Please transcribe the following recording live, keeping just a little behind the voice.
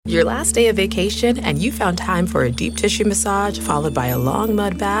Your last day of vacation and you found time for a deep tissue massage followed by a long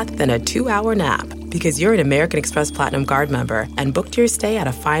mud bath, then a 2-hour nap. Because you're an American Express Platinum Card member and booked your stay at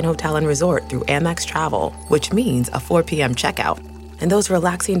a fine hotel and resort through Amex Travel, which means a 4 p.m. checkout. And those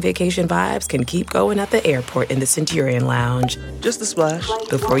relaxing vacation vibes can keep going at the airport in the Centurion Lounge. Just a splash.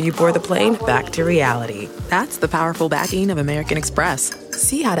 Before you board the plane, back to reality. That's the powerful backing of American Express.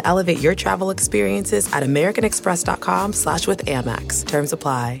 See how to elevate your travel experiences at americanexpress.com/withAmex. Terms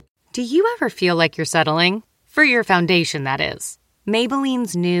apply. Do you ever feel like you're settling? For your foundation, that is.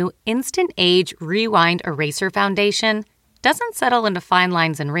 Maybelline's new Instant Age Rewind Eraser Foundation doesn't settle into fine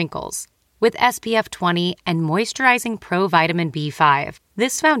lines and wrinkles. With SPF 20 and moisturizing Pro Vitamin B5,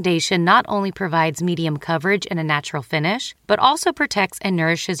 this foundation not only provides medium coverage and a natural finish, but also protects and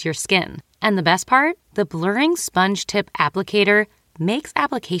nourishes your skin. And the best part? The blurring sponge tip applicator makes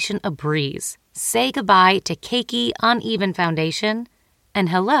application a breeze. Say goodbye to cakey, uneven foundation and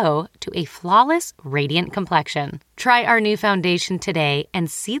hello to a flawless, radiant complexion. Try our new foundation today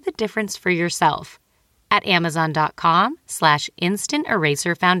and see the difference for yourself at Amazon.com/Instant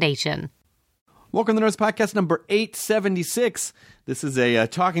Eraser Foundation. Welcome to the Nerds Podcast number 876. This is a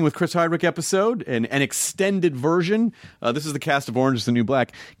Talking with Chris Hardwick episode, an extended version. This is the cast of Orange is the New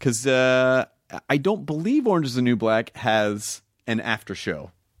Black, because I don't believe Orange is the New Black has an after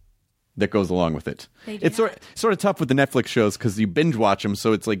show that goes along with it. It's sort of tough with the Netflix shows because you binge watch them,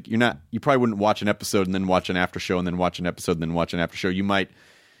 so it's like you probably wouldn't watch an episode and then watch an after show and then watch an episode and then watch an after show. Maybe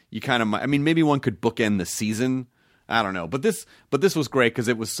one could bookend the season. I don't know, but this was great because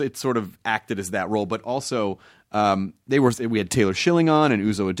it sort of acted as that role, but also we had Taylor Schilling on and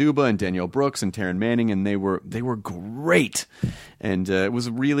Uzo Aduba and Danielle Brooks and Taryn Manning, and they were great, and it was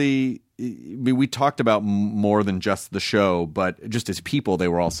really. We talked about more than just the show, but just as people, they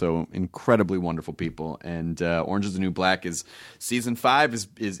were also incredibly wonderful people. And Orange is the New Black season 5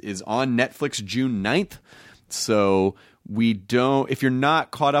 is on Netflix June 9th. So if you're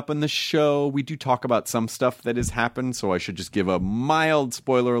not caught up in the show, we do talk about some stuff that has happened. So I should just give a mild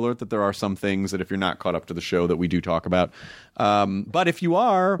spoiler alert that there are some things that if you're not caught up to the show that we do talk about. But if you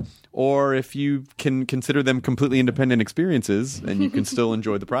are, or if you can consider them completely independent experiences and you can still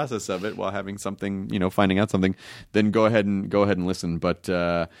enjoy the process of it while having something, finding out something, then go ahead and listen. But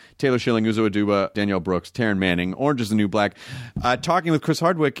Taylor Schilling, Uzo Aduba, Danielle Brooks, Taryn Manning, Orange is the New Black. Talking with Chris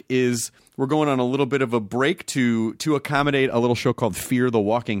Hardwick we're going on a little bit of a break to accommodate a little show called Fear the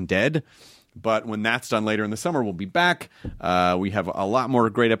Walking Dead. But when that's done later in the summer, we'll be back. We have a lot more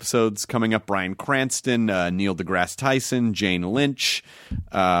great episodes coming up. Bryan Cranston, Neil deGrasse Tyson, Jane Lynch.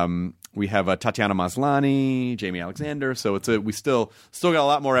 We have Tatiana Maslany, Jamie Alexander. So we still got a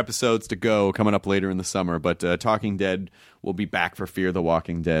lot more episodes to go coming up later in the summer. But Talking Dead will be back for Fear the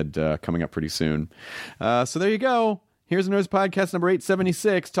Walking Dead coming up pretty soon. So there you go. Here's the Nerds Podcast number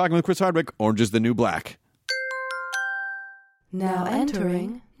 876, Talking with Chris Hardwick, Orange is the New Black. Now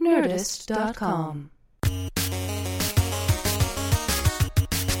entering Nerdist.com.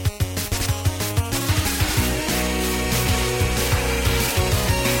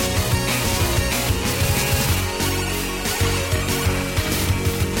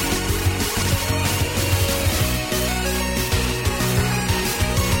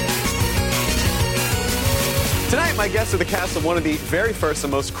 Tonight, my guests are the cast of one of the very first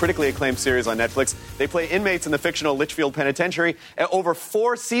and most critically acclaimed series on Netflix. They play inmates in the fictional Litchfield Penitentiary. Over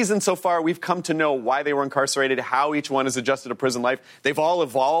 4 seasons so far, we've come to know why they were incarcerated, how each one has adjusted to prison life. They've all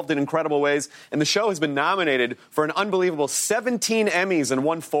evolved in incredible ways, and the show has been nominated for an unbelievable 17 Emmys and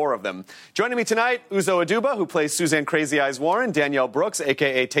won 4 of them. Joining me tonight, Uzo Aduba, who plays Suzanne Crazy Eyes Warren, Danielle Brooks,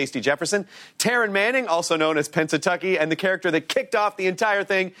 a.k.a. Tasty Jefferson, Taryn Manning, also known as Pennsatucky, and the character that kicked off the entire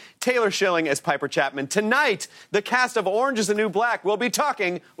thing, Taylor Schilling as Piper Chapman. Tonight, the cast of Orange is the New Black will be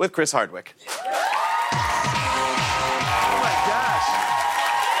talking with Chris Hardwick. Oh my gosh.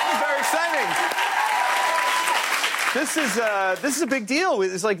 This is very exciting. This is a big deal.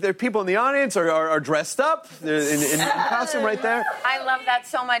 It's like there are people in the audience are dressed up. They're in costume right there. I love that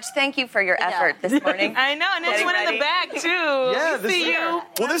so much. Thank you for your effort this morning. I know, and there's one in the back too. Yeah, See you.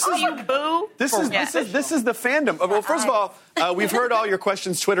 Well, this is you, boo. This is the fandom. Well, first of all, we've heard all your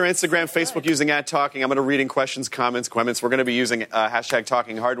questions, Twitter, Instagram, Facebook, using @Talking. I'm going to reading questions, comments. We're going to be using hashtag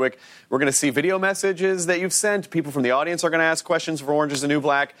Talking Hardwick. We're going to see video messages that you've sent. People from the audience are going to ask questions for Orange is the New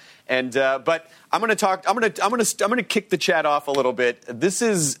Black. And but I'm going to talk. I'm going to kick the chat off a little bit. This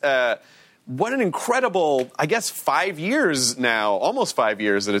is what an incredible, I guess, 5 years now, almost 5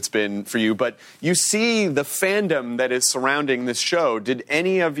 years that it's been for you. But you see the fandom that is surrounding this show. Did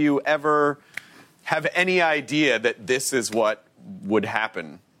any of you ever have any idea that this is what would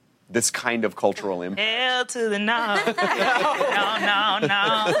happen? this kind of cultural impact? Hell to the no.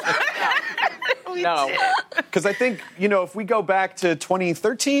 No. Because I think, if we go back to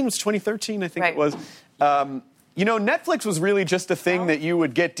 2013, I think it was, Netflix was really just a thing that you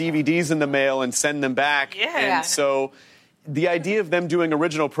would get DVDs in the mail and send them back. Yeah. And so the idea of them doing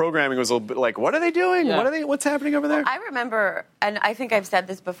original programming was a little bit like, what are they doing? Yeah. What's happening over there? I remember, and I think I've said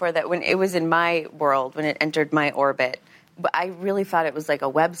this before, that when it was in my world, when it entered my orbit, I really thought it was like a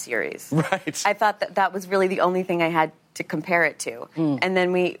web series. Right. I thought that was really the only thing I had to compare it to. And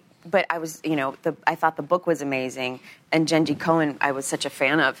then but I was, I thought the book was amazing, and Jenji Kohan I was such a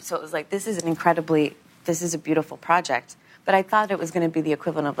fan of. So it was like, this is a beautiful project. But I thought it was going to be the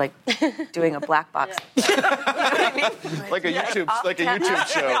equivalent of like doing a black box. You know what I mean? Like a YouTube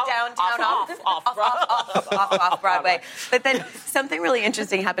show. Downtown, off Broadway. But then something really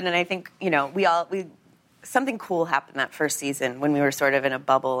interesting happened, and I think, something cool happened that first season when we were sort of in a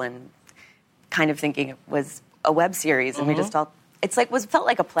bubble and kind of thinking it was a web series, and we just felt felt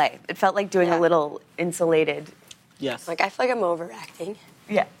like a play. It felt like doing a little insulated. Yes. Like, I feel like I'm overacting.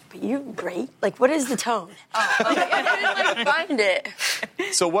 Yeah. But you're great. Like, what is the tone? I couldn't find it.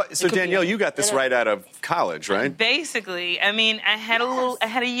 So Danielle, you got this right out of college, right? Basically, I mean, I had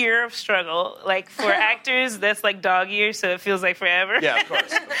a year of struggle. Like, for actors, that's like dog years, so it feels like forever. Yeah, of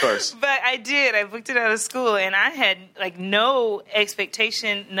course. But I booked it out of school, and I had like no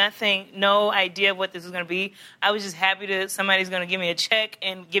expectation, nothing, no idea of what this was going to be. I was just happy that somebody's going to give me a check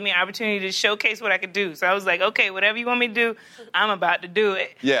and give me an opportunity to showcase what I could do. So I was like, okay, whatever you want me to do, I'm about to do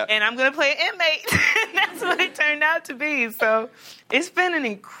it. Yeah. And I'm going to play an inmate. That's what it turned out to be. So it's been an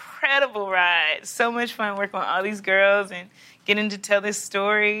incredible ride. So much fun working with all these girls and getting to tell this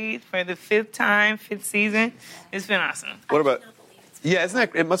story for the fifth season. It's been awesome. What about... Yeah, isn't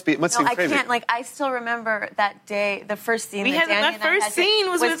that... It must seem crazy. I can't, I still remember that day, the first scene that Danny my and first I had scene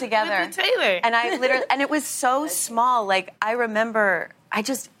was with together. With Taylor. And I literally... And it was so small. Like, I remember...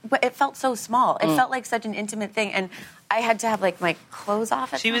 it felt so small. It felt like such an intimate thing. And I had to have, my clothes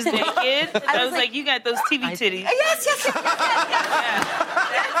off. She was naked. I was like, you got those TV titties. Yes.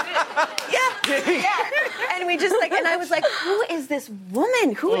 Yeah. And we just, and I was like, who is this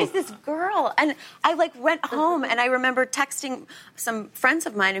woman? Who is this girl? And I, went home, and I remember texting some friends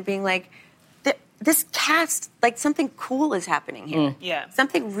of mine and being like, this cast, something cool is happening here. Yeah.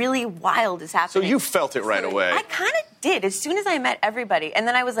 Something really wild is happening. So you felt it right away. I kind of did, as soon as I met everybody. And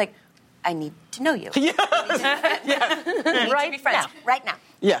then I was like, I need to know you. Yeah. Right now. Right now.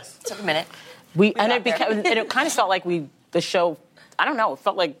 Yes. Took a minute. It kind of felt like the show, I don't know, it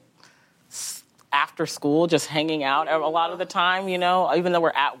felt like after school, just hanging out a lot of the time, even though we're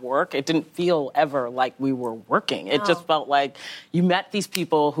at work, it didn't feel ever like we were working. It just felt like you met these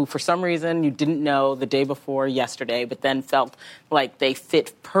people who, for some reason, you didn't know the day before yesterday, but then felt like they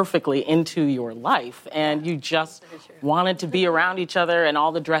fit perfectly into your life. And you just wanted to be around each other and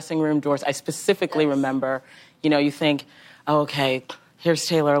all the dressing room doors. I specifically remember, you think, oh, okay, here's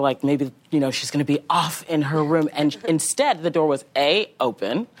Taylor, maybe, she's going to be off in her room. And instead, the door was A,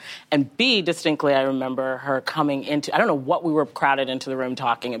 open, and B, distinctly, I remember her coming into, I don't know what we were crowded into the room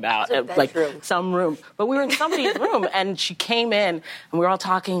talking about. Some room. But we were in somebody's room, and she came in, and we were all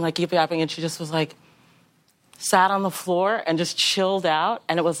talking, yippee-yapping, and she just was sat on the floor and just chilled out.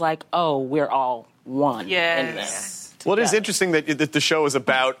 And it was like, oh, we're all one in this. Well, it is interesting that the show is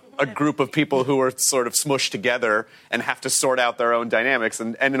about a group of people who are sort of smushed together and have to sort out their own dynamics.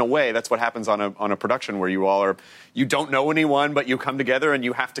 And in a way, that's what happens on a production where you don't know anyone, but you come together and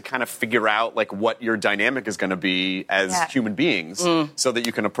you have to kind of figure out what your dynamic is going to be as human beings so that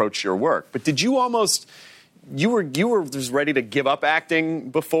you can approach your work. But did you you were just ready to give up acting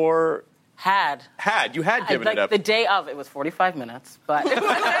before? You had given it up. The day of, it was 45 minutes, but it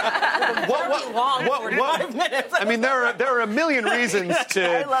was long 45 minutes. I mean, there are a million reasons to.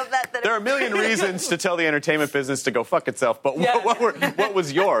 I love that. There are a million reasons to tell the entertainment business to go fuck itself. But what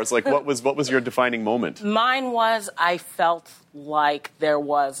was yours? What was your defining moment? Mine was I felt like there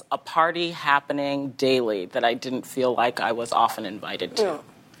was a party happening daily that I didn't feel like I was often invited to,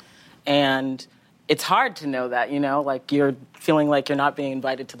 and it's hard to know that, you're feeling like you're not being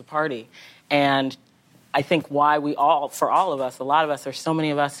invited to the party. And I think why for all of us, a lot of us, there's so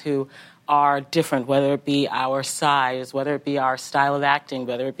many of us who are different, whether it be our size, whether it be our style of acting,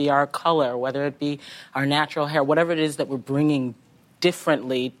 whether it be our color, whether it be our natural hair, whatever it is that we're bringing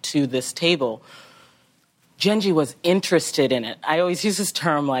differently to this table. Jenji was interested in it. I always use this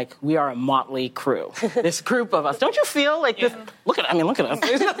term we are a motley crew. This group of us. Don't you feel like this? Look at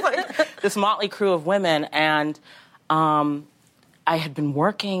us. This motley crew of women. And I had been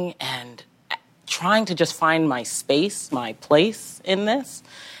working and trying to just find my space, my place in this.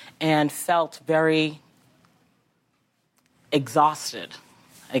 and felt very exhausted,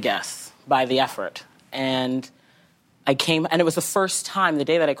 I guess, by the effort. And I came, and it was the first time, the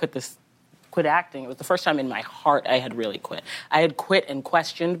day that I quit acting, it was the first time in my heart I had really quit. I had quit and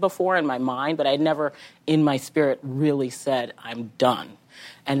questioned before in my mind, but I had never in my spirit really said, I'm done.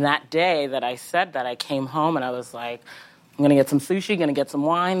 And that day that I said that, I came home and I was like, I'm going to get some sushi, going to get some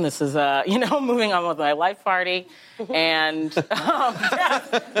wine. This is, moving on with my life party. And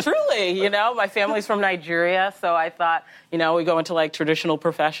truly, my family's from Nigeria, so I thought, we go into like traditional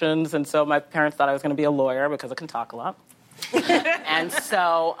professions. And so my parents thought I was going to be a lawyer because I can talk a lot. And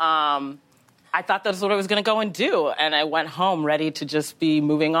so I thought that's what I was going to go and do. And I went home ready to just be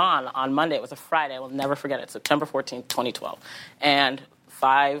moving on Monday. It was a Friday. I will never forget it. September 14th, 2012. And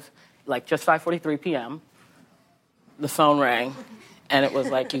just 5:43 p.m., the phone rang, and it was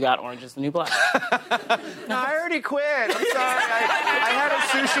like, you got Orange is the New Black. No, I already quit. I'm sorry. I had a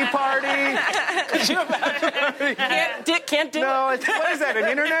sushi party. Could you imagine? Can't do it? No, what is that, an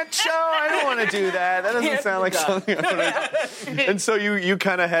internet show? I don't want to do that. That doesn't sound like something I want to do. And so you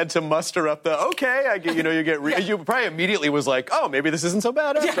kind of had to muster up you probably immediately was like, oh, maybe this isn't so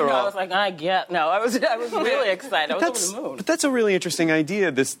bad after all. I was like, I was really excited. I was over the moon. But that's a really interesting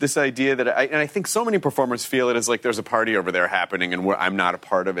idea, this idea that I think so many performers feel it as like there's a party over there happening and I'm not a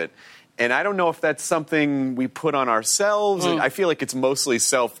part of it. And I don't know if that's something we put on ourselves. I feel like it's mostly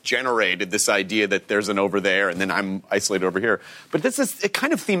self-generated, this idea that there's an over there and then I'm isolated over here. But this is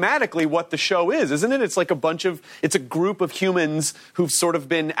kind of thematically what the show is, isn't it? It's like it's a group of humans who've sort of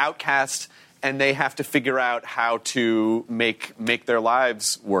been outcast and they have to figure out how to make their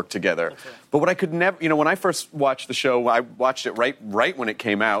lives work together. Right. But what I could never, when I first watched the show, I watched it right when it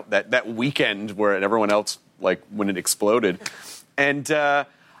came out, that weekend where everyone else, like when it exploded. And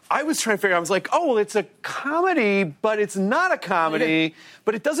I was trying to figure out, I was like, oh, well, it's a comedy, but it's not a comedy.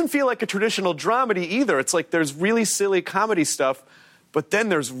 But it doesn't feel like a traditional dramedy either. It's like there's really silly comedy stuff, but then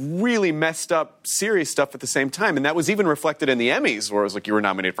there's really messed up, serious stuff at the same time. And that was even reflected in the Emmys, where it was like you were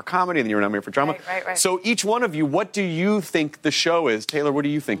nominated for comedy and then you were nominated for drama. Right. So each one of you, what do you think the show is? Taylor, what do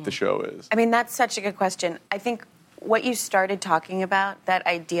you think the show is? I mean, that's such a good question. I think what you started talking about, that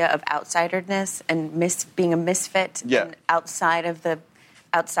idea of outsiderness and being a misfit and outside of the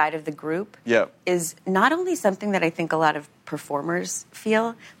group is not only something that I think a lot of performers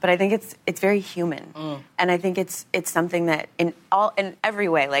feel, but I think it's very human. And I think it's something that in every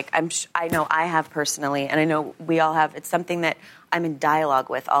way, like I know I have personally, and I know we all have, it's something that I'm in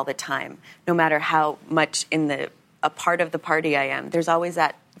dialogue with all the time, no matter how much a part of the party I am. There's always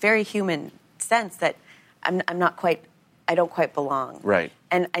that very human sense that I don't quite belong. Right.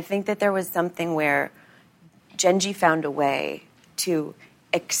 And I think that there was something where Jenji found a way to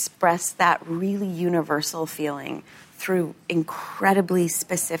express that really universal feeling through incredibly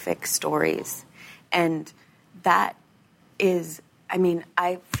specific stories. And that is,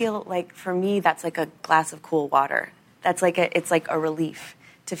 I feel like for me, that's like a glass of cool water. It's like a relief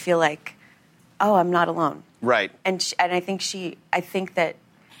to feel like, oh, I'm not alone. Right. And I think that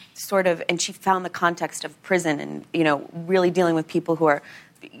sort of, and she found the context of prison and, really dealing with people who are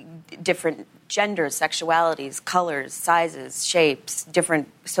different genders, sexualities, colors, sizes, shapes,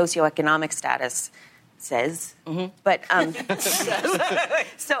 different socioeconomic status says. Mm-hmm. But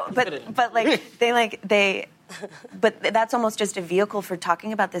but that's almost just a vehicle for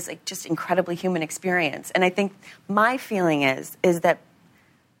talking about this like just incredibly human experience. And I think my feeling is that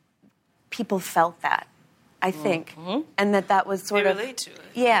people felt that. I think, and that was sort of relate to it.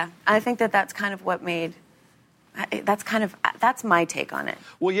 Yeah, I think that's kind of what made. That's my take on it.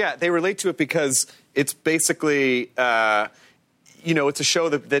 Well, yeah, they relate to it because it's basically, it's a show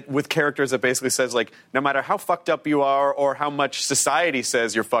that with characters that basically says, like, no matter how fucked up you are or how much society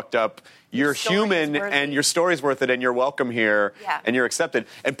says you're fucked up, you're human and your story's worth it and you're welcome here and you're accepted.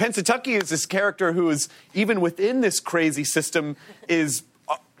 And Pennsatucky is this character who is, even within this crazy system, is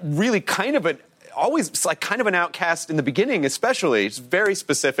really kind of an outcast in the beginning, especially. It's very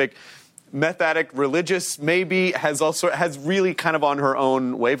specific. Meth addict, religious, maybe, has really kind of on her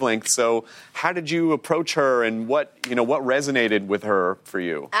own wavelength. So how did you approach her and what resonated with her for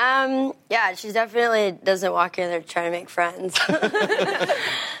you? She definitely doesn't walk in there trying to make friends.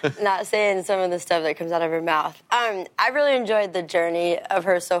 Not saying some of the stuff that comes out of her mouth. I really enjoyed the journey of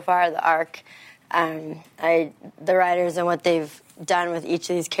her so far, the arc. The writers and what they've done with each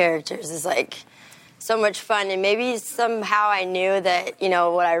of these characters is like so much fun. And maybe somehow I knew that,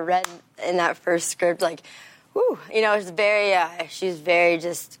 what I read in that first script, like, it's very, she's very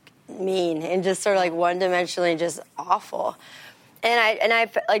just mean and just sort of like one-dimensionally just awful. And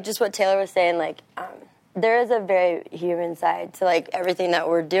I like just what Taylor was saying, like, there is a very human side to like everything that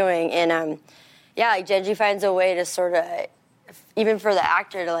we're doing, and like Genji finds a way to sort of, even for the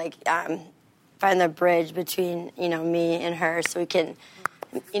actor to like find the bridge between me and her, so we can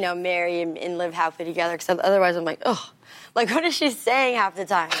marry and live happily together. Because otherwise, I'm like, oh. Like, what is she saying half the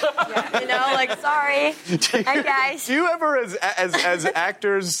time? Like, sorry. Hi, guys. Do you ever, as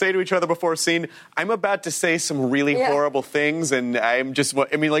actors, say to each other before a scene, I'm about to say some really horrible things, and I'm just,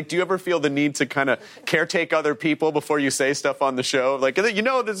 do you ever feel the need to kind of caretake other people before you say stuff on the show? Like,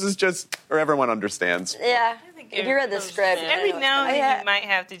 this is just, or everyone understands. Yeah. If you read the script. Every now and then you might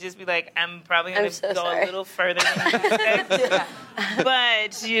have to just be like, I'm probably going to go a little further than you expect.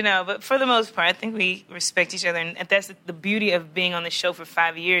 But for the most part, I think we respect each other. And that's the beauty of being on the show for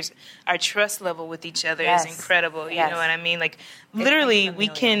 5 years. Our trust level with each other is incredible. You know what I mean? Like, literally, we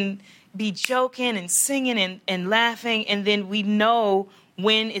can be joking and singing and laughing, and then we know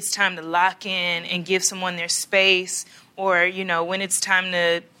when it's time to lock in and give someone their space, or, when it's time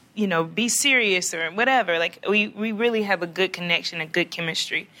to be serious or whatever. Like, we really have a good connection, a good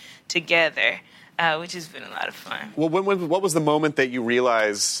chemistry together, which has been a lot of fun. Well, what was the moment that you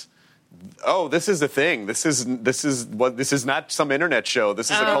realized, oh, this is a thing. This is not some internet show. This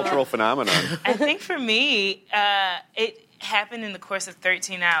is a cultural phenomenon. I think for me, it happened in the course of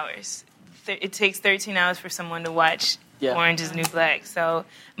 13 hours. It takes 13 hours for someone to watch Orange is the New Black. So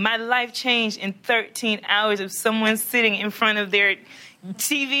my life changed in 13 hours of someone sitting in front of their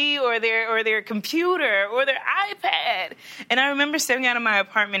TV or their computer or their iPad. And I remember stepping out of my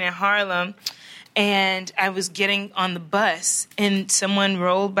apartment in Harlem, and I was getting on the bus, and someone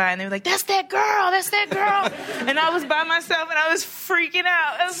rolled by, and they were like, that's that girl. And I was by myself, and I was freaking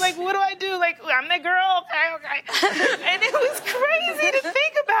out. I was like, what do I do? Like, I'm that girl? Okay. And it was crazy to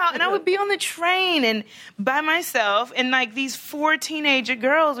think about. And I would be on the train and by myself, and like these 4 teenager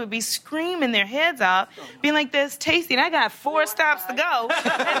girls would be screaming their heads off, being like, that's Tasty, and I got 4 stops to go.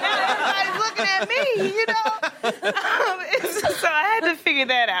 And now everybody's looking at me, so I had to figure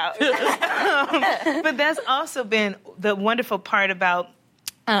that out. But that's also been the wonderful part about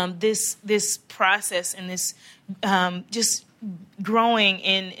this process and this just growing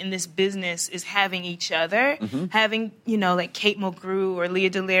in this business is having each other, having, like Kate Mulgrew or Leah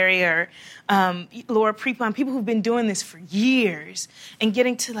DeLaria or Laura Prepon, people who've been doing this for years, and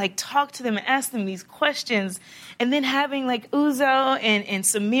getting to like talk to them and ask them these questions, and then having like Uzo and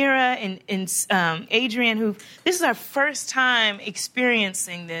Samira and Adrian, this is our first time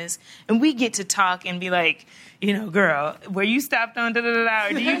experiencing this, and we get to talk and be like, girl, were you stopped on da-da-da-da,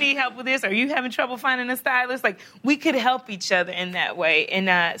 or do you need help with this? Are you having trouble finding a stylist? Like, we could help each other in that way.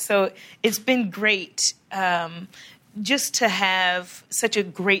 And so it's been great just to have such a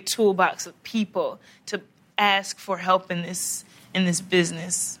great toolbox of people to ask for help in this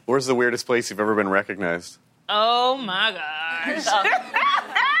business. Where's the weirdest place you've ever been recognized? Oh, my gosh.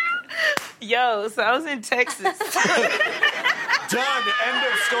 Yo, so I was in Texas. Done. End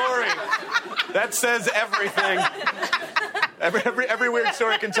of story. That says everything. Every weird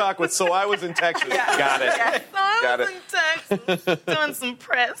story can talk with. So I was in Texas. Yeah. Got it. Yeah. So I was in Texas doing some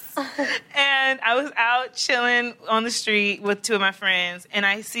press, and I was out chilling on the street with 2 of my friends, and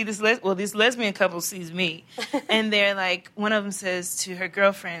I see this lesbian couple sees me, and they're like, one of them says to her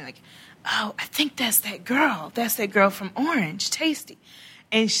girlfriend, like, "Oh, I think that's that girl. That's that girl from Orange, Tasty,"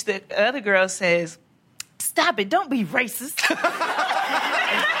 and the other girl says, "Stop it! Don't be racist."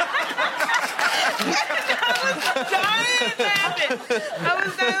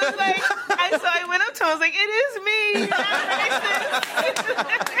 I went up to him. I was like, "It is me. You're not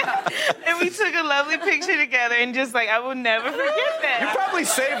racist." And we took a lovely picture together, and just like, I will never forget that. You probably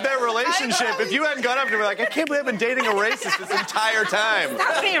saved their relationship if you hadn't gone up to her like, "I can't believe I've been dating a racist this entire time."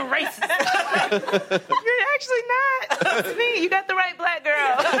 Stop being racist. You're actually not. It's me. You got the right black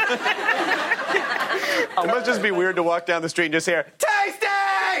girl. It must just be weird to walk down the street and just hear,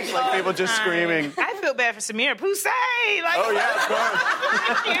 "Tasty!" Like people just screaming. I feel bad for Samira. Poussey! Like, oh, yeah,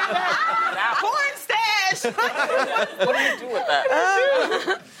 of course. Porn stash! What do you do with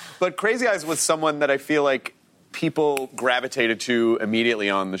that? But Crazy Eyes was someone that I feel like people gravitated to immediately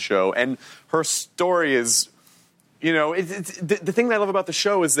on the show. And her story is, the thing that I love about the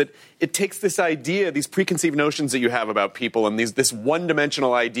show is that it takes this idea, these preconceived notions that you have about people, and this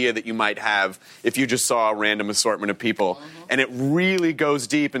one-dimensional idea that you might have if you just saw a random assortment of people, and it really goes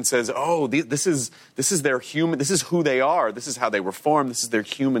deep and says, "Oh, this is their human. This is who they are. This is how they were formed. This is their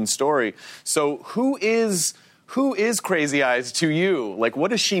human story." So, who is Crazy Eyes to you? Like,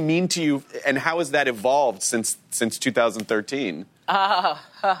 what does she mean to you, and how has that evolved since 2013?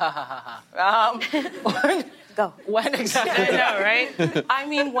 Go. When exactly? I know, right? I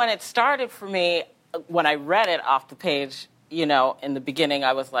mean, when it started for me, when I read it off the page, you know, in the beginning,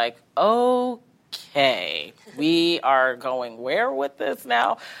 I was like, okay, we are going where with this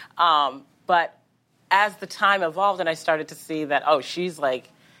now? But as the time evolved and I started to see that, she's like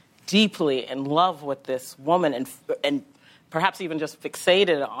deeply in love with this woman and perhaps even just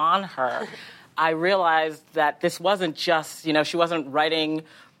fixated on her, I realized that this wasn't just, you know, she wasn't writing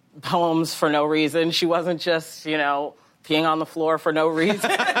poems for no reason. She wasn't just, you know, peeing on the floor for no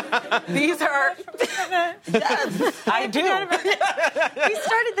reason. These are... Yes, I do. We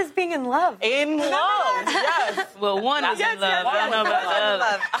started this being in love. In love, yes. Well, one is in love. I don't know about the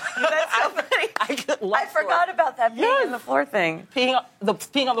other. That's so funny. I forgot about that peeing on the floor thing. Peeing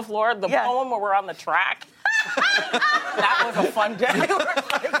on the floor, the poem where we're on the track. That was a fun day.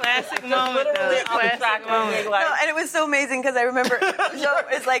 Classic moment. Classic moment. No, and it was so amazing because I remember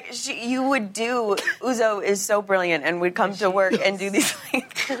Uzo is like Uzo is so brilliant, and we'd come to work and do these.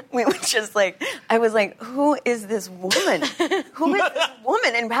 We would just I was like, who is this woman? Who is this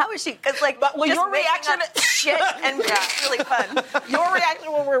woman, and how is she? Because just your reaction shit and it's really fun. Your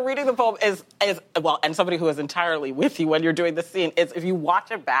reaction when we're reading the poem is and somebody who is entirely with you when you're doing the scene is if you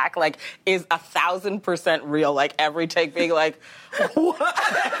watch it back, is 1,000% real. Every take being what?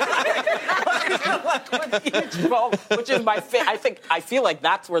 Which is my I feel like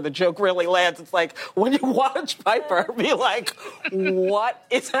that's where the joke really lands. It's like when you watch Piper be like, what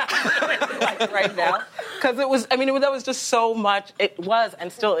is happening right now? Because that was just so much. It was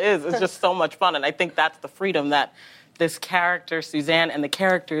and still is. It's just so much fun, and I think that's the freedom that this character Suzanne and the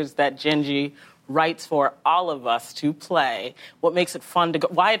characters that Jenji writes for all of us to play, what makes it fun to go,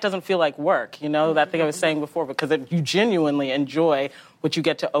 why it doesn't feel like work, you know, that thing I was saying before, because you genuinely enjoy what you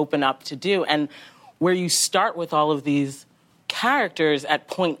get to open up to do. And where you start with all of these characters at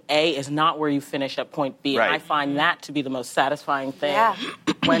point A is not where you finish at point B. Right. And I find that to be the most satisfying thing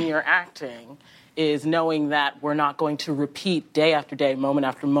when you're acting, is knowing that we're not going to repeat day after day, moment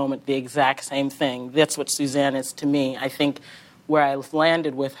after moment, the exact same thing. That's what Suzanne is to me. I think where I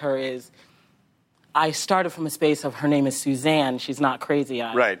landed with her is I started from a space of her name is Suzanne. She's not Crazy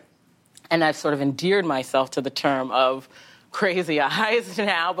Eyes. Right. And I've sort of endeared myself to the term of Crazy Eyes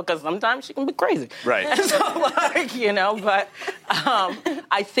now because sometimes she can be crazy. Right. And so, but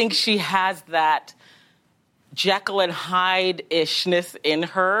I think she has that Jekyll and Hyde-ishness in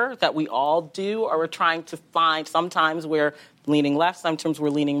her that we all do, or we're trying to find. Sometimes we're leaning left, sometimes we're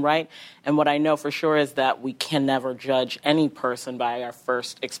leaning right. And what I know for sure is that we can never judge any person by our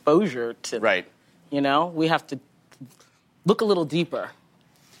first exposure to them. Right. You know, we have to look a little deeper,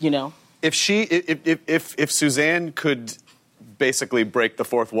 you know. If Suzanne could basically break the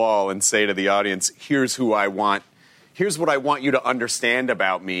fourth wall and say to the audience, here's what I want you to understand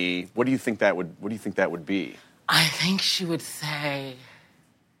about me, what do you think that would be? I think she would say,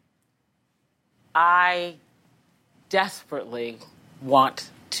 I desperately want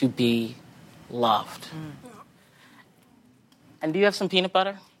to be loved. Mm. And do you have some peanut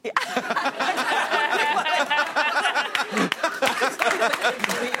butter? Yeah.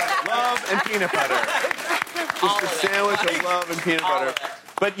 Love and peanut butter. Just a sandwich of love and peanut butter.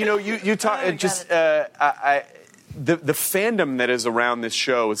 But you talk the fandom that is around this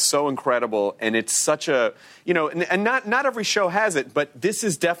show is so incredible, and it's such a and not every show has it, but this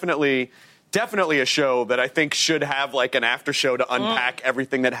is definitely a show that I think should have an after show to unpack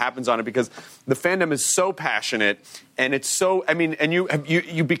everything that happens on it, because the fandom is so passionate, and it's so, and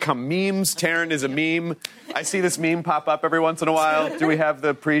you become memes. Taryn is a meme. I see this meme pop up every once in a while. Do we have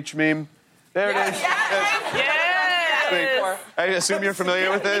the Preach meme? There it is. Yes. I assume you're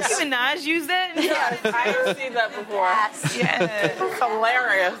familiar with this? Nicki Minaj used that? Yes, I've seen that before. Yes. It's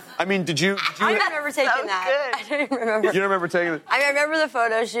hilarious. I mean, did you I remember taking that. I don't remember. You don't remember taking it? I remember the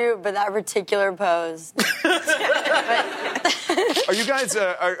photo shoot, but that particular pose. Are you guys,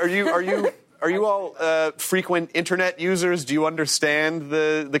 are you all frequent internet users? Do you understand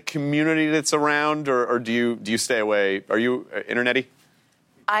the community that's around, or do you stay away? Are you internet-y?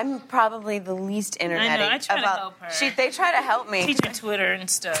 I'm probably the least internet-y. I know, I try to help her. They try to help me. Teach her Twitter and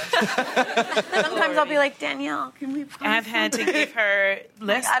stuff. Sometimes I'll be like, Danielle, can we please? I've had to give her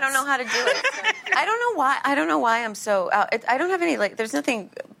lessons. I don't know how to do it. I don't know why I'm so out. I don't have any, there's nothing,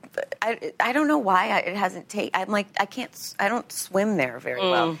 I don't know why it hasn't taken, I don't swim there very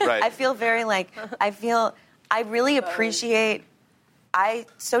well. Right. I feel very I really appreciate, I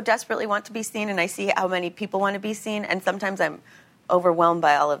so desperately want to be seen, and I see how many people want to be seen, and sometimes I'm overwhelmed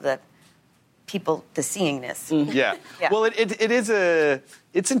by all of the people, the seeingness. Yeah. Well,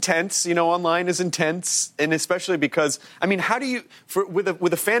 it's intense. Online is intense, and especially because how do you with a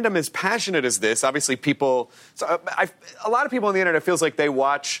fandom as passionate as this? Obviously, a lot of people on the internet feels like they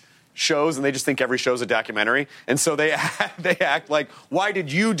watch shows and they just think every show's a documentary. And so they act like, why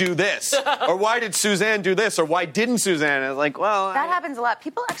did you do this? Or why did Suzanne do this? Or why didn't Suzanne? And it's like, well... That happens a lot.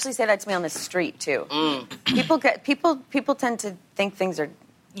 People actually say that to me on the street, too. People tend to think things are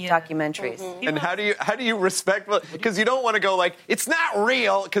documentaries. Mm-hmm. And how do you respect... Because you don't want to go like, it's not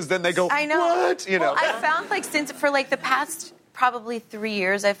real, because then they go, I know. What? You know. Well, I found, like, since for, like, the past probably 3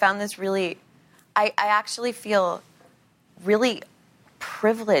 years, I found this really... I actually feel really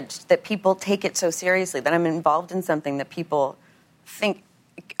privileged that people take it so seriously, that I'm involved in something that people think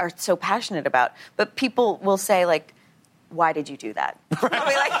are so passionate about. But people will say, like, why did you do that? I'll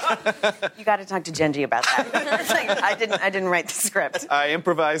be like, you got to talk to Genji about that. It's like, I didn't write the script. I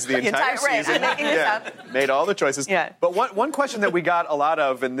improvised the entire season. I'm making this up. Made all the choices. Yeah. But one question that we got a lot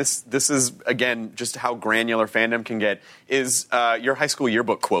of, and this is, again, just how granular fandom can get, is your high school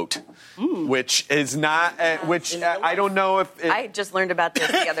yearbook quote, which is not, I don't know if... I just learned about this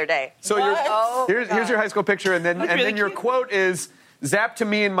the other day. So here's your high school picture, and then your quote is, "Zap to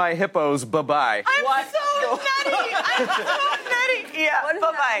me and my hippos, bye-bye." I'm so nutty. I'm so nutty. Yeah,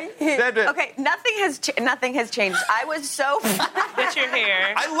 bye-bye. Okay, nothing has changed. I was so... With your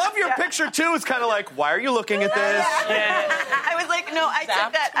hair. I love your picture, too. It's kind of like, why are you looking at this? Yeah. I was like, no, I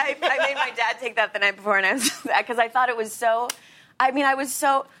took that. I made my dad take that the night before, and I was... Because I thought it was so... I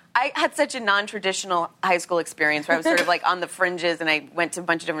had such a non-traditional high school experience where I was sort of like on the fringes, and I went to a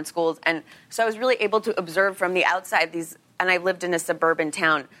bunch of different schools, and so I was really able to observe from the outside these, and I lived in a suburban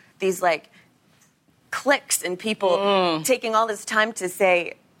town, these like cliques and people taking all this time to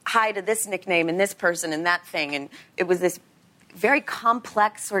say hi to this nickname and this person and that thing, and it was this very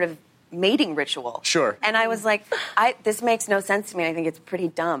complex sort of mating ritual. Sure. And I was like, this makes no sense to me. I think it's pretty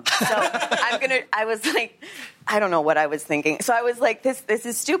dumb. So I was like, I don't know what I was thinking. So I was like, this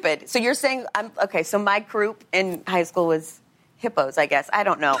is stupid. So you're saying, so my group in high school was hippos, I guess. I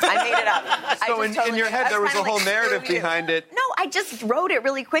don't know. I made it up. So in your head, there was a whole narrative behind it. No, I just wrote it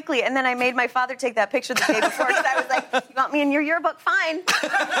really quickly, and then I made my father take that picture the day before, because I was like, you want me in your yearbook? Fine.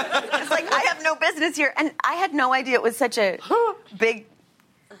 It's like, I have no business here. And I had no idea it was such a big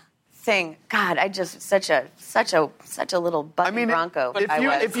thing. God, I just such a little button bronco.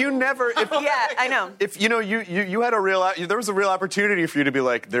 If you never, yeah, I know. If you had there was a real opportunity for you to be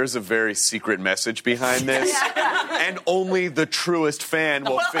like, there's a very secret message behind this, and only the truest fan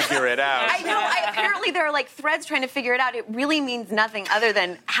will figure it out. I know. Apparently, there are like threads trying to figure it out. It really means nothing other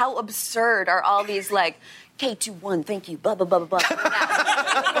than how absurd are all these like. K21, thank you, blah, blah, blah, blah, blah. Going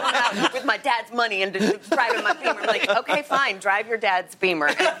out with my dad's money and driving my Beamer. I'm like, okay, fine, drive your dad's Beamer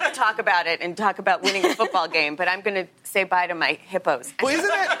and talk about it and talk about winning a football game, but I'm going to say bye to my hippos. Well,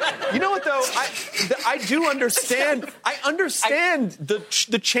 isn't it? You know what, though? I do understand. I understand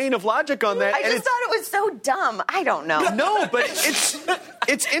the chain of logic on that. I just thought it was so dumb. I don't know. No, but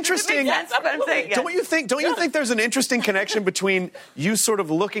it's interesting. That's what I'm saying. Don't you think there's an interesting connection between you sort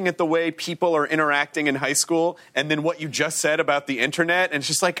of looking at the way people are interacting in high school and then what you just said about the internet, and it's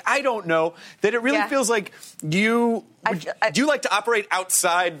just like, I don't know, that it really feels like do you like to operate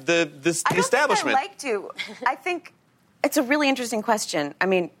outside the establishment? I don't think I like to. I think it's a really interesting question. I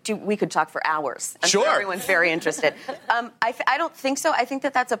mean, we could talk for hours. I'm sure everyone's very interested. I don't think so. I think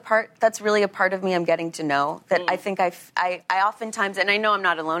that's really a part of me I'm getting to know. That I think I oftentimes, and I know I'm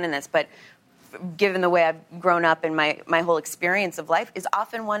not alone in this, but given the way I've grown up and my whole experience of life is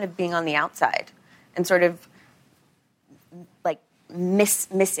often one of being on the outside and sort of like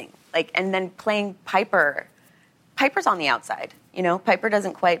missing, like, and then playing Piper. Piper's on the outside, you know. Piper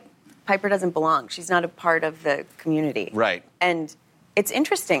doesn't belong. She's not a part of the community, right? And it's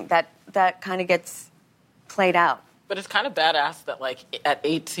interesting that kind of gets played out. But it's kind of badass that, like, at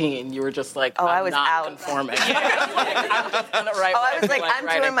 18, you were just like, I was not out. Conforming. I was like,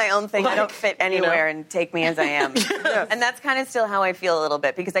 I'm doing my own thing. I don't fit anywhere, and take me as I am. And that's kind of still how I feel a little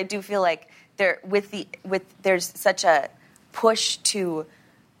bit, because I do feel like there's such a push to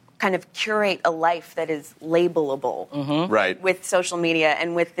kind of curate a life that is labelable, right? With social media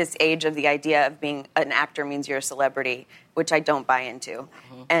and with this age of the idea of being an actor means you're a celebrity, which I don't buy into,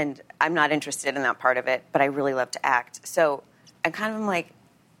 and I'm not interested in that part of it. But I really love to act, so I kind of am like,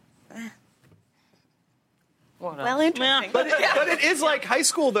 well, interesting. But it is like high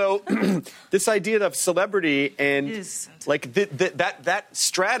school, though. This idea of celebrity and like that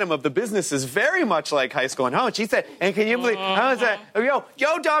stratum of the business is very much like high school. And how much she said, and can you believe how is that?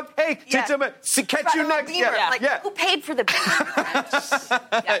 Yo, dog, hey, catch you next. Who paid for the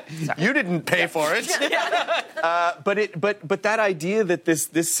Beamer? You didn't pay for it. But that idea that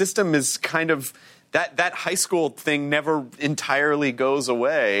this system is kind of. That high school thing never entirely goes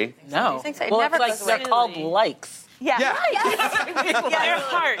away. No. You think so? Well, it's like they're called likes. Yeah. Their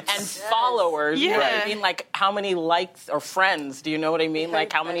hearts. And followers. You know what Yeah. I mean? Like, how many likes or friends? Do you know what I mean?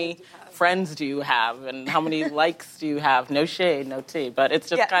 Like, how many friends do you have? And how many likes do you have? No shade, no tea. But it's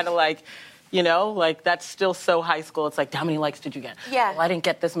just kind of like, you know, like, that's still so high school. It's like, how many likes did you get? Yeah. Well, I didn't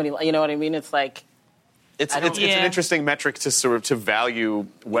get this many. You know what I mean? It's like... It's an interesting metric to sort of to value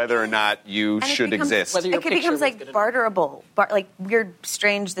whether or not you And should exist. Whether your It picture becomes was like good enough. barterable, like weird,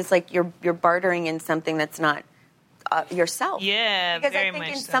 strange. This like you're bartering in something that's not yourself. Yeah, because very I think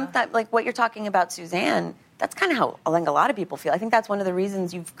much in so. some like what you're talking about, Suzanne. That's kind of how I think a lot of people feel. I think that's one of the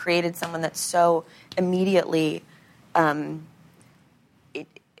reasons you've created someone that's so immediately,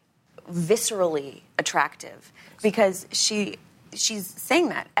 viscerally attractive, because she's saying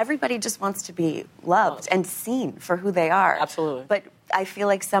that everybody just wants to be loved and seen for who they are. Absolutely. But I feel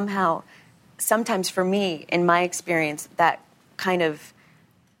like sometimes for me, in my experience, that kind of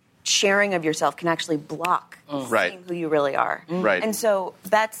sharing of yourself can actually block Right. seeing who you really are. Right. And so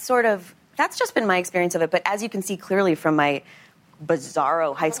that's just been my experience of it. But as you can see clearly from my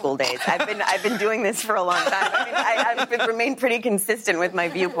bizarro high school days, I've been doing this for a long time. I mean, I've remained pretty consistent with my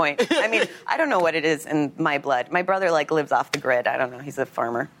viewpoint. I mean, I don't know what it is in my blood. My brother lives off the grid. I don't know. He's a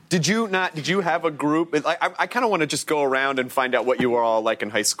farmer. Did you have a group? I kind of want to just go around and find out what you were all like in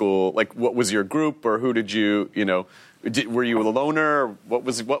high school. Like, what was your group, or who did you know? Were you a loner?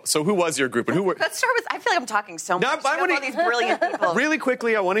 So who was your group, and who were? Let's start with. I feel like I'm talking so much. No, I You know, all these brilliant people. Really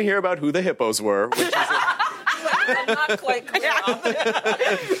quickly, I want to hear about who the hippos were. Which is I'm not quite clear on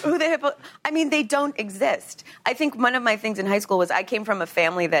Who the hippo? I mean, they don't exist. I think one of my things in high school was I came from a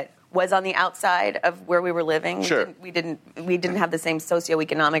family that was on the outside of where we were living. Sure. We didn't have the same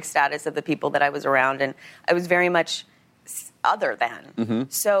socioeconomic status of the people that I was around, and I was very much other than. Mm-hmm.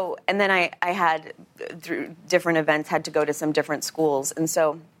 So, and then I had, through different events, had to go to some different schools, and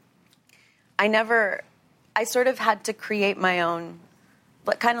so I sort of had to create my own,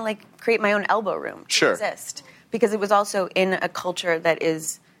 kind of like create my own elbow room to Sure. exist. Because it was also in a culture that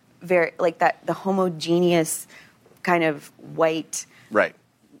is very, like that, the homogeneous kind of white right.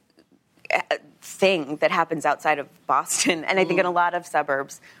 thing that happens outside of Boston, and I think in a lot of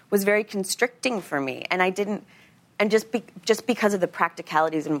suburbs, was very constricting for me. And I didn't, and just because of the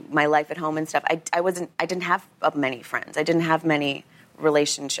practicalities in my life at home and stuff, I didn't have many friends. I didn't have many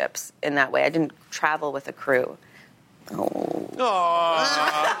relationships in that way. I didn't travel with a crew. Aww.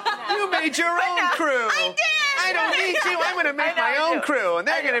 You made your own crew. I did. I don't need you. I'm going to make my own crew, and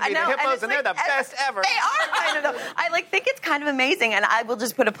they're going to be the hippos, and they're the best ever. They are kind of. I think it's kind of amazing, and I will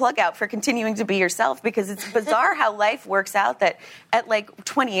just put a plug out for continuing to be yourself, because it's bizarre how life works out. That at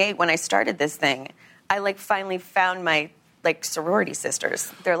 28, when I started this thing, I finally found my sorority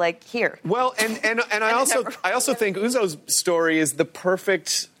sisters. They're here. Well, and I also think Uzo's story is the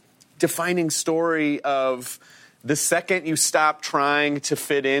perfect defining story of the second you stop trying to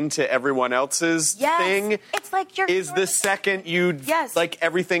fit into everyone else's thing. It's like you're is the second you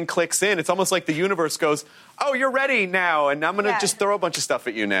everything clicks in. It's almost like the universe goes, "Oh, you're ready now, and I'm going to just throw a bunch of stuff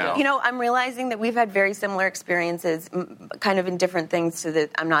at you now." You know, I'm realizing that we've had very similar experiences, kind of in different things.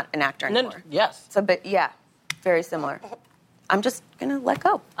 I'm not an actor anymore. Yes. So, but yeah, very similar. I'm just going to let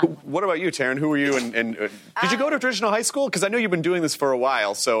go. What about you, Taryn? Who were you? And did you go to traditional high school? Because I know you've been doing this for a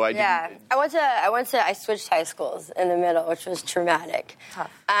while. So I switched high schools in the middle, which was traumatic. Tough.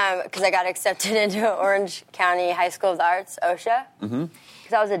 Because I got accepted into Orange County High School of the Arts, OSHA. Mm-hmm.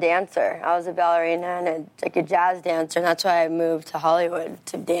 Because I was a dancer. I was a ballerina and a jazz dancer, and that's why I moved to Hollywood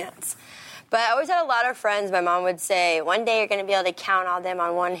to dance. But I always had a lot of friends. My mom would say, one day you're going to be able to count all them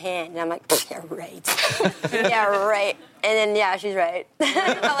on one hand. And I'm like, yeah, right. Yeah, right. And then, she's right.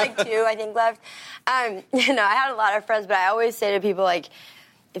 I got 2, I think, left. I had a lot of friends, but I always say to people,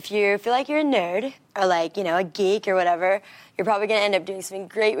 if you feel like you're a nerd or, a geek or whatever, you're probably going to end up doing something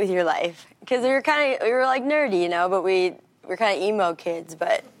great with your life. Because we were nerdy, but we're kind of emo kids,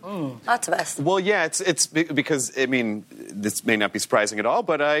 but lots of us. Well, yeah, it's because, I mean, this may not be surprising at all,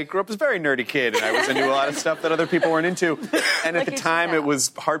 but I grew up as a very nerdy kid, and I was into a lot of stuff that other people weren't into. And at the time, it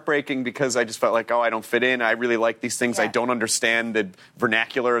was heartbreaking because I just felt like, I don't fit in. I really like these things. Yeah. I don't understand the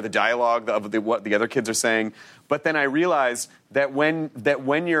vernacular or the dialogue of what the other kids are saying. But then I realized that when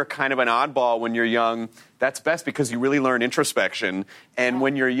you're kind of an oddball when you're young, that's best because you really learn introspection. And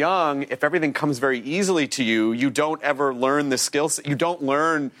when you're young, if everything comes very easily to you, you don't ever learn the skills. You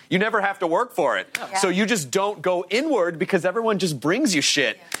never have to work for it. Yeah. So you just don't go inward because everyone just brings you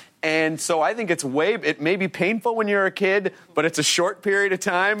shit. Yeah. And so I think it may be painful when you're a kid, but it's a short period of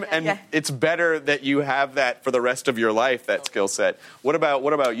time, and it's better that you have that for the rest of your life, that skill set. What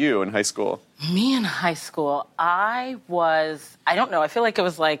about you in high school? Me in high school, I don't know, I feel like it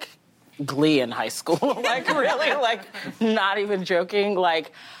was Glee in high school. Like, really, like, not even joking.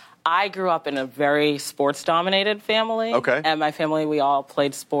 Like, I grew up in a very sports-dominated family. Okay. And my family, we all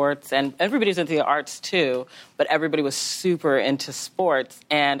played sports, and everybody's into the arts, too, but everybody was super into sports,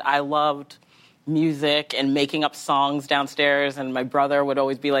 and I loved music and making up songs downstairs, and my brother would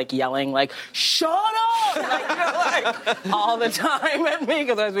always be, like, yelling, like, shut up! Like, you know, like, all the time at me,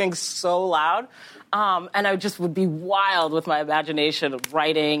 because I was being so loud. And I just would be wild with my imagination of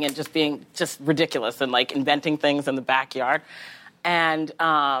writing and just being just ridiculous and, like, inventing things in the backyard. And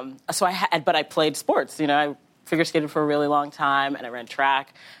so but I played sports. You know, I figure skated for a really long time, and I ran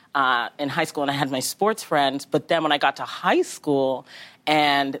track in high school, and I had my sports friends. But then when I got to high school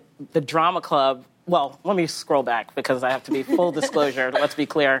and the drama club, well, let me scroll back because I have to be full disclosure. Let's be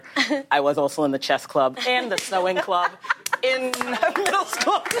clear. I was also in the chess club and the sewing club in middle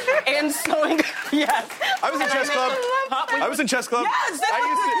school. And sewing, yes. I was in chess club. I was in chess club.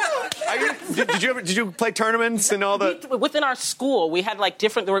 Yes, Did you play tournaments and all the? Within our school, we had like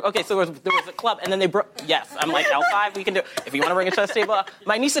different. So there was a club, and then they broke. Yes, I'm like L5. We can do. If you want to bring a chess table,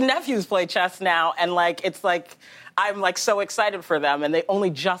 my niece and nephews play chess now, and like it's like. I'm like so excited for them, and they only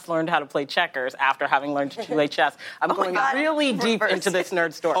just learned how to play checkers after having learned to play chess. I'm going really deep into this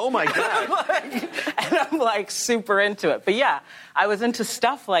nerd story. Oh my God. And I'm like super into it. But yeah, I was into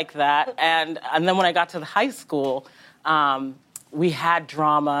stuff like that, and then when I got to the high school, we had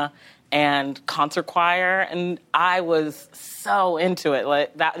drama and concert choir, and I was so into it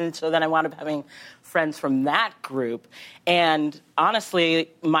like that. And so then I wound up having friends from that group, and honestly,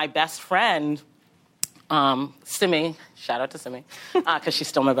 my best friend. Simi, shout out to Simi, because she's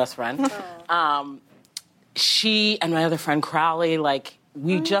still my best friend. She and my other friend Crowley, like,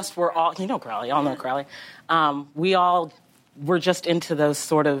 we just were all, you know Crowley, y'all know Crowley. We all were just into those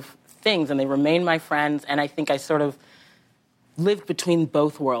sort of things, and they remained my friends, and I think I sort of lived between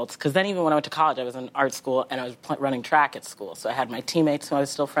both worlds, because then even when I went to college, I was in art school, and I was running track at school, so I had my teammates who I was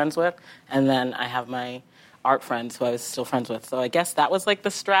still friends with, and then I have my art friends who I was still friends with. So I guess that was like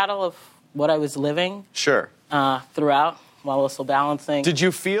the straddle of what I was living throughout while also balancing. Did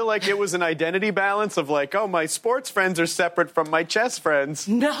you feel like it was an identity balance of like, oh, my sports friends are separate from my chess friends?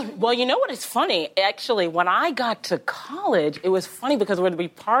 No. Well, you know what is funny? Actually, when I got to college, it was funny because there would be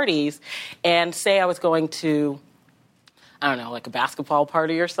parties, and say I was going to, I don't know, like a basketball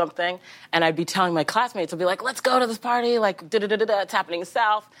party or something, and I'd be telling my classmates, I'd be like, let's go to this party, like, da-da-da-da-da, it's happening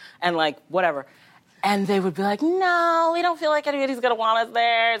south, and like, whatever. And they would be like, no, we don't feel like anybody's going to want us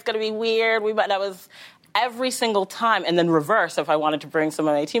there. It's going to be weird. That was every single time. And then reverse, if I wanted to bring some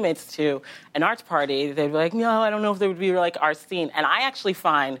of my teammates to an arts party, they'd be like, no, I don't know if they would be like our scene. And I actually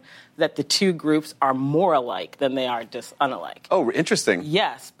find that the two groups are more alike than they are unalike. Oh, interesting.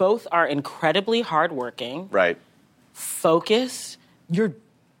 Yes, both are incredibly hardworking. Right. Focused.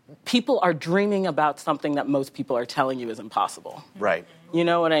 People are dreaming about something that most people are telling you is impossible. Right. You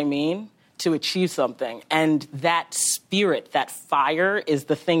know what I mean? To achieve something. And that spirit, that fire is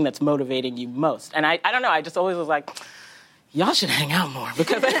the thing that's motivating you most. And I don't know, I just always was like, y'all should hang out more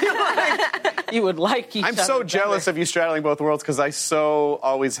because I feel like you would like each other. I'm so jealous of you straddling both worlds because I so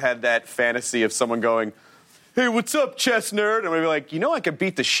always had that fantasy of someone going, hey, what's up, chess nerd? And I'd be like, you know I could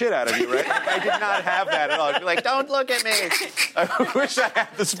beat the shit out of you, right? Like, I did not have that at all. I'd be like, don't look at me. I wish I had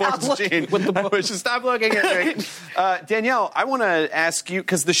the sports gene. I wish to stop looking at me. Danielle, I want to ask you,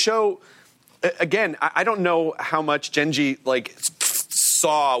 because the show... Again, I don't know how much Genji like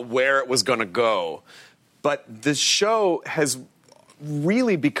saw where it was going to go, but the show has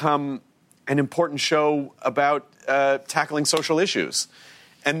really become an important show about tackling social issues,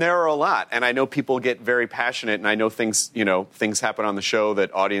 and there are a lot. And I know people get very passionate, and I know things happen on the show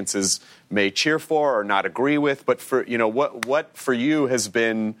that audiences may cheer for or not agree with. But for what for you has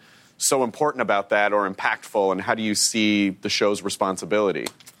been so important about that or impactful, and how do you see the show's responsibility?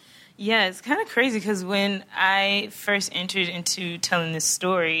 Yeah, it's kind of crazy because when I first entered into telling this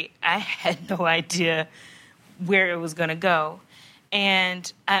story, I had no idea where it was going to go.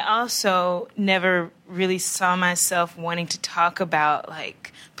 And I also never really saw myself wanting to talk about,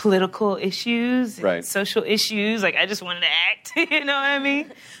 like, political issues and social issues. Like, I just wanted to act, you know what I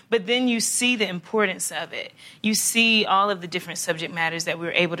mean? But then you see the importance of it. You see all of the different subject matters that we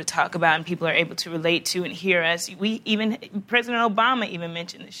were able to talk about and people are able to relate to and hear us. President Obama even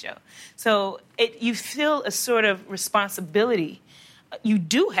mentioned the show. So you feel a sort of responsibility. You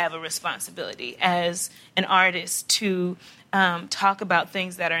do have a responsibility as an artist to talk about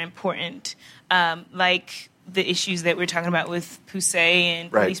things that are important, like the issues that we're talking about with Poussey and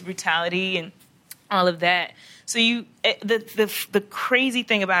police brutality and all of that. So the crazy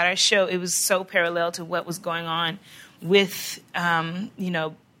thing about our show, it was so parallel to what was going on with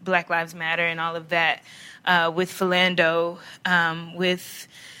Black Lives Matter and all of that, with Philando, with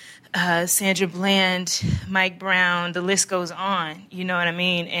Sandra Bland, Mike Brown, the list goes on, you know what I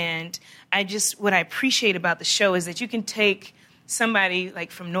mean? And what I appreciate about the show is that you can take somebody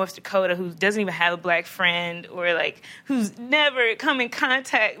like from North Dakota who doesn't even have a black friend, or like who's never come in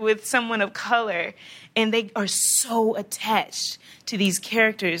contact with someone of color, and they are so attached to these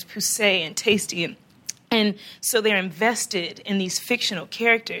characters, Poussey and Tasty, and so they're invested in these fictional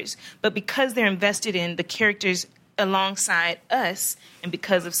characters. But because they're invested in the characters alongside us, and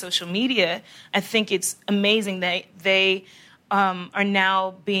because of social media, I think it's amazing that they are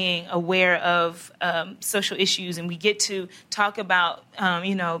now being aware of social issues, and we get to talk about,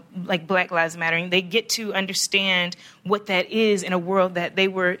 like Black Lives Matter, and they get to understand what that is in a world that they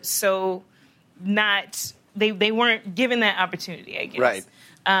were so not, they weren't given that opportunity, I guess.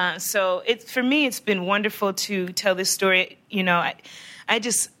 Right. So for me, it's been wonderful to tell this story. You know, I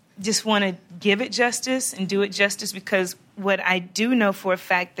just want to give it justice and do it justice, because what I do know for a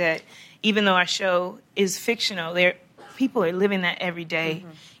fact that even though our show is fictional, people are living that every day.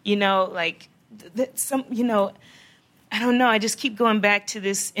 You know, like I don't know. I just keep going back to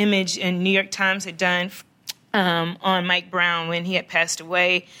this image and New York Times had done on Mike Brown when he had passed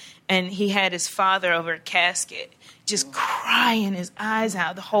away, and he had his father over a casket, just crying his eyes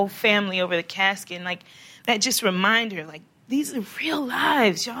out, the whole family over the casket, and like that just reminder, like, these are real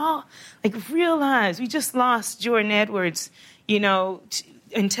lives, y'all. Like, real lives. We just lost Jordan Edwards, in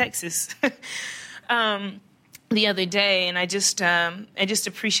Texas. The other day, and I just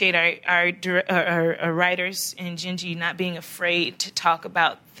appreciate our writers and Gingy not being afraid to talk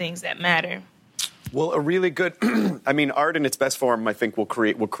about things that matter. Well, a really good, art in its best form, I think, will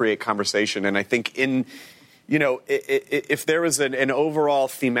create conversation, and I think if there was an overall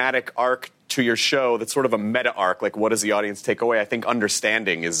thematic arc to your show that's sort of a meta arc, like what does the audience take away? I think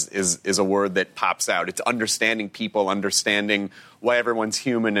understanding is a word that pops out. It's understanding people, understanding why everyone's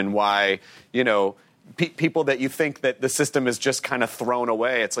human, and why people that you think that the system is just kind of thrown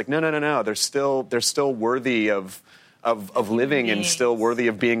away. It's like, no. They're still worthy of living, and still worthy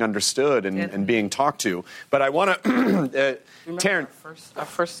of being understood and being talked to. But I want to, Taryn. Our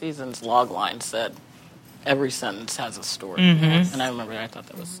first season's log line said, every sentence has a story. And I remember I thought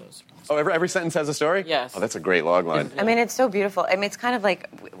that was so strong. Oh, every sentence has a story? Yes. Oh, that's a great log line. I mean, it's so beautiful. I mean, it's kind of like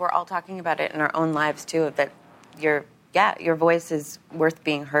we're all talking about it in our own lives, too, that your voice is worth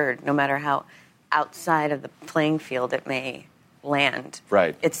being heard, no matter how outside of the playing field it may land.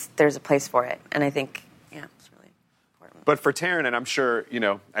 Right. There's a place for it. And I think, it's really important. But for Taryn, and I'm sure,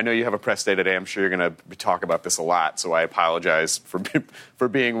 I know you have a press day today. I'm sure you're going to talk about this a lot. So I apologize for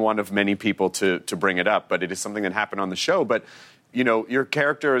being one of many people to bring it up. But it is something that happened on the show. But, your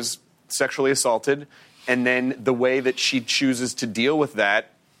character is sexually assaulted. And then the way that she chooses to deal with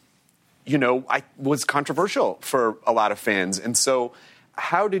that, was controversial for a lot of fans. And so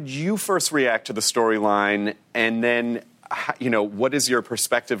how did you first react to the storyline? And then, what is your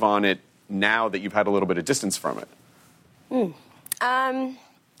perspective on it now that you've had a little bit of distance from it?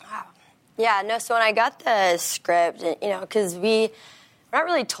 Wow. Yeah, no, so when I got the script, because we're not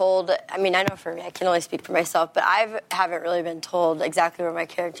really told, I know for me, I can only speak for myself, but I haven't really been told exactly where my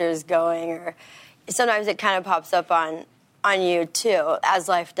character is going, or sometimes it kind of pops up on you, too, as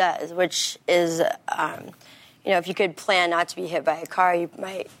life does, which is, if you could plan not to be hit by a car, you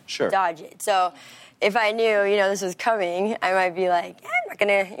might dodge it. So if I knew, this was coming, I might be like, I'm not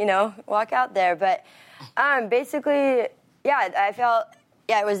going to, walk out there. But basically, I felt,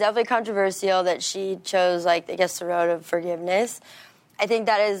 it was definitely controversial that she chose, the road of forgiveness. I think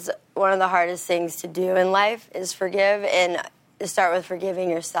that is one of the hardest things to do in life, is forgive, and start with forgiving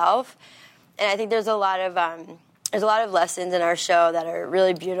yourself. And I think there's a lot of lessons in our show that are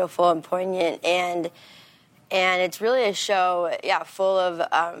really beautiful and poignant, and it's really a show, full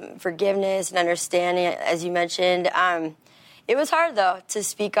of forgiveness and understanding, as you mentioned. It was hard, though, to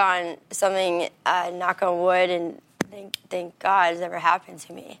speak on something, knock on wood, and thank God, has never happened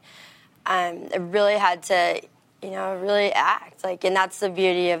to me. I really had to, really act. And that's the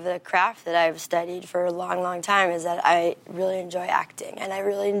beauty of the craft that I've studied for a long, long time, is that I really enjoy acting, and I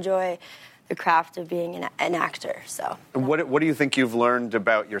really enjoy the craft of being an actor. So, and what do you think you've learned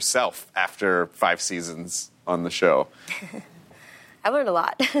about yourself after 5 seasons on the show? I've learned a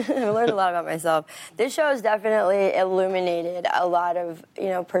lot. I've learned a lot about myself. This show has definitely illuminated a lot of,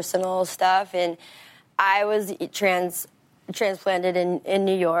 personal stuff. And I was transplanted in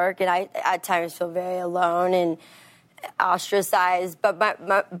New York, and I at times feel very alone and ostracized, but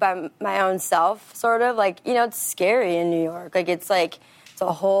by my own self, sort of. It's scary in New York. It's a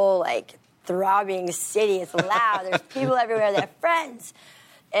whole, throbbing city. It's loud. There's people everywhere. They have friends.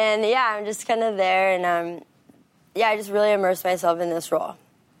 And yeah, I'm just kind of there, and I just really immerse myself in this role.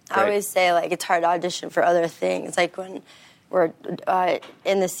 Great. I always say, like, it's hard to audition for other things, like when we're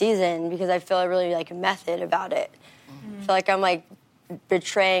in the season, because I feel really, like, method about it. I feel like I'm, like,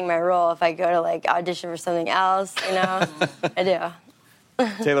 betraying my role if I go to, like, audition for something else, you know? I do.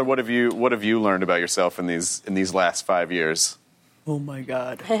 Taylor, what have you learned about yourself in these last 5 years? Oh my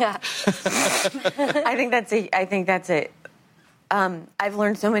God. Yeah. I think that's it. I've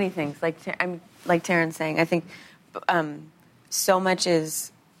learned so many things. Like Taryn's saying, I think so much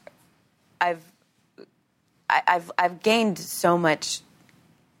is I've gained so much.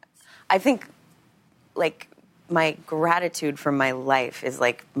 I think like my gratitude for my life is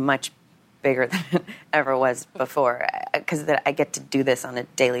like much bigger than it ever was before, because I get to do this on a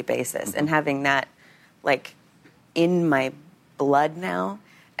daily basis, and having that like in my blood now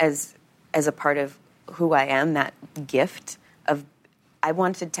as a part of who I am, that gift of I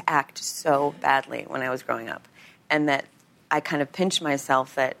wanted to act so badly when I was growing up, and that I kind of pinched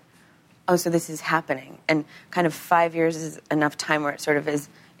myself that, oh, so this is happening, and kind of 5 years is enough time where it sort of is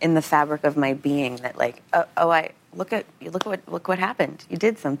in the fabric of my being that like, look what happened. You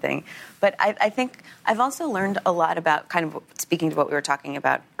did something. But I think I've also learned a lot about, kind of speaking to what we were talking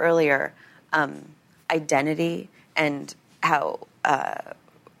about earlier, identity and how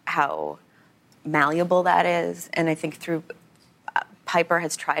malleable that is. And I think through Piper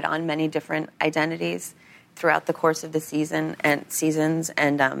has tried on many different identities throughout the course of the seasons,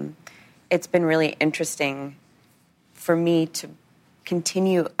 and it's been really interesting for me to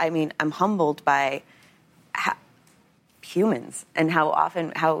continue. I mean, I'm humbled by humans and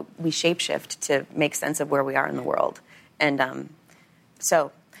how we shapeshift to make sense of where we are in the world. And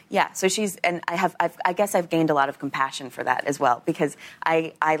so she's, and I guess I've gained a lot of compassion for that as well, because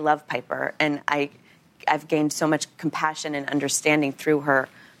I love Piper, and I've gained so much compassion and understanding through her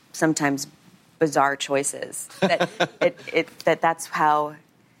sometimes bizarre choices that that's how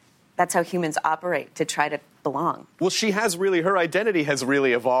humans operate to try to belong. Well, her identity has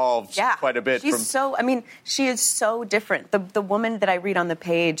really evolved quite a bit. She is so different. The woman that I read on the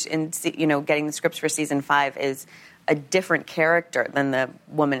page in, getting the scripts for season 5 is a different character than the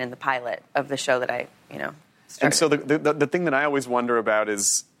woman in the pilot of the show that I, started. And so the thing that I always wonder about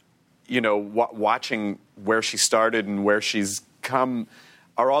is, watching where she started and where she's come,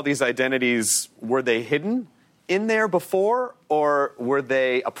 are all these identities, were they hidden in there before, or were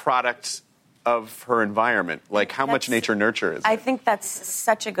they a product of her environment? Like, how much nature nurture is it? I think that's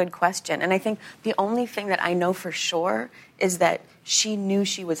such a good question. And I think the only thing that I know for sure is that she knew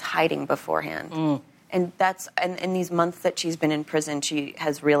she was hiding beforehand. And and in these months that she's been in prison, she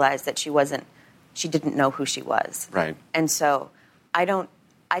has realized that she didn't know who she was. Right. And so I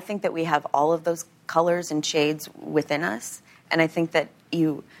think that we have all of those colors and shades within us. And I think that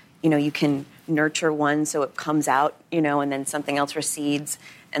you can nurture one so it comes out, and then something else recedes,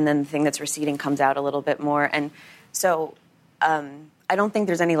 and then the thing that's receding comes out a little bit more. And so I don't think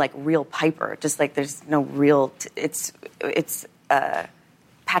there's any like real Piper, just like there's no real, it's a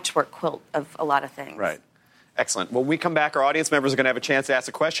patchwork quilt of a lot of things. Right. Excellent. When we come back, our audience members are going to have a chance to ask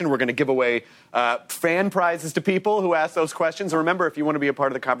a question. We're going to give away fan prizes to people who ask those questions. And remember, if you want to be a part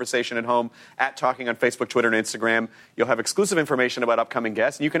of the conversation at home, at Talking on Facebook, Twitter, and Instagram, you'll have exclusive information about upcoming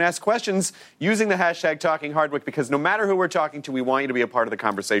guests. And you can ask questions using the hashtag #TalkingHardwick, because no matter who we're talking to, we want you to be a part of the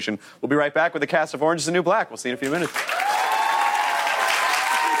conversation. We'll be right back with the cast of Orange is the New Black. We'll see you in a few minutes.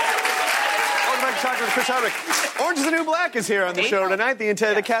 Talking with Chris Hardwick. Orange is the New Black is here on the show tonight.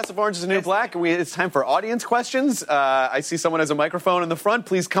 The cast of Orange is the New Black. It's time for audience questions. I see someone has a microphone in the front.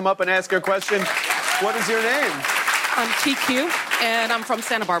 Please come up and ask your question. What is your name? I'm TQ, and I'm from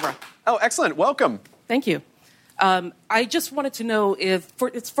Santa Barbara. Oh, excellent. Welcome. Thank you. I just wanted to know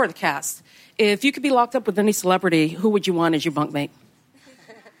it's for the cast. If you could be locked up with any celebrity, who would you want as your bunkmate?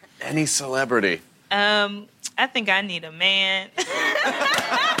 Any celebrity? I think I need a man.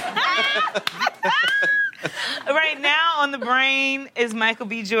 Right now on the brain is Michael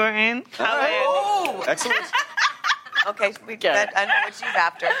B. Jordan. Oh, excellent. Okay, I know what she's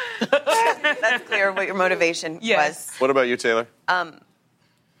after. That's clear what your motivation was. What about you, Taylor?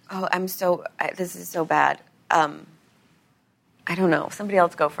 This is so bad. I don't know. Somebody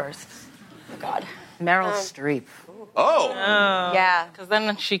else go first. Oh, God. Meryl Streep. Oh. Yeah. Because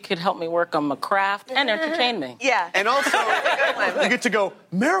then she could help me work on my craft and entertain me. Yeah. And also, you get to go,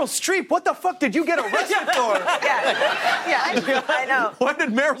 Meryl Streep, what the fuck did you get arrested for? Yeah, I know. Why did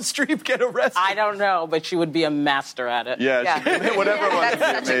Meryl Streep get arrested? I don't know, but she would be a master at it. Yeah. Whatever it was,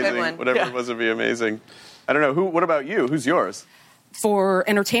 That's such a good one. Whatever it was, would be amazing. I don't know. What about you? Who's yours? For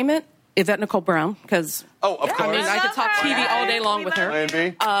entertainment, Yvette Nicole Brown, because Oh, of course. I mean, I could talk TV all day long with her. Plan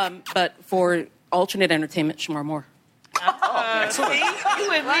B. But for alternate entertainment, Shamar Moore. Excellent. See,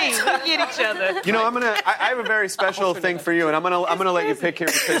 you and me, we get each other. You know, I have a very special thing for you, and I'm gonna let you pick here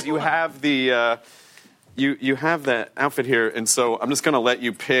because you have the you have that outfit here, and so I'm just gonna let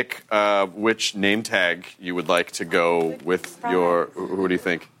you pick which name tag you would like to go with your. Who do you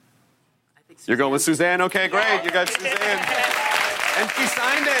think? You're going with Suzanne. Okay, great. You got Suzanne, and she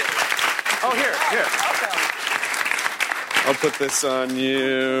signed it. Oh, here. I'll put this on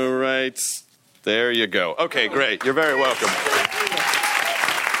you right. There you go. Okay, great. You're very welcome.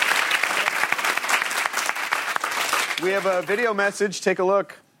 We have a video message. Take a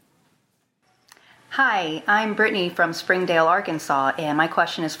look. Hi, I'm Brittany from Springdale, Arkansas, and my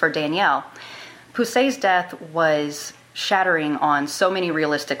question is for Danielle. Poussey's death was shattering on so many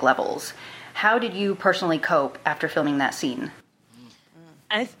realistic levels. How did you personally cope after filming that scene?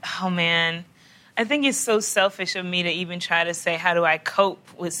 Oh, man. I think it's so selfish of me to even try to say, how do I cope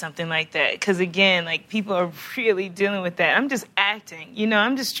with something like that? Because, again, like, people are really dealing with that. I'm just acting. You know,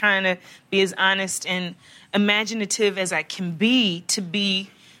 I'm just trying to be as honest and imaginative as I can be to be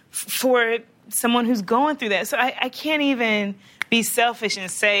for someone who's going through that. So I can't even be selfish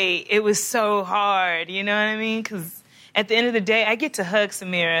and say it was so hard. You know what I mean? Because at the end of the day, I get to hug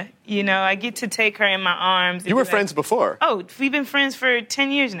Samira. You know, I get to take her in my arms. You were friends before. Oh, we've been friends for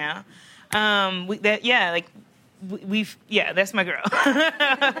 10 years now. That's my girl.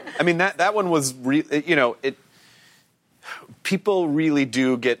 I mean, that one was, people really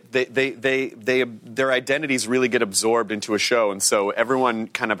do get, their identities really get absorbed into a show. And so everyone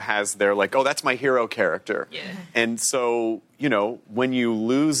kind of has their, like, oh, that's my hero character. Yeah. And so, when you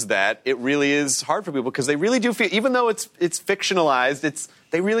lose that, it really is hard for people because they really do feel, even though it's fictionalized,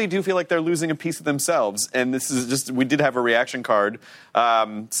 they really do feel like they're losing a piece of themselves. And this is just, we did have a reaction card.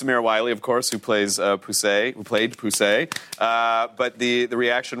 Samira Wiley, of course, who played Poussey. But the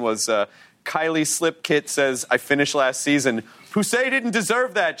reaction was, Kylie Slipkit says, I finished last season. Poussey didn't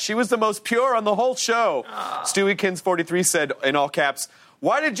deserve that. She was the most pure on the whole show. Stewykins43 said, in all caps,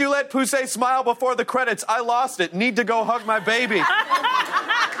 why did you let Poussey smile before the credits? I lost it. Need to go hug my baby.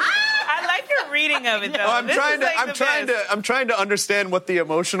 I like your reading of it, though. I'm trying to understand what the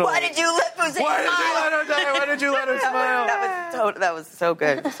emotional. Why did you let Poussey smile? Why did you let her die? Why did you let her smile? That was so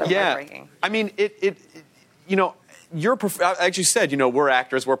good. So heartbreaking. I mean, as you said, we're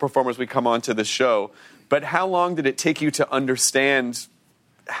actors, we're performers, we come onto the show. But how long did it take you to understand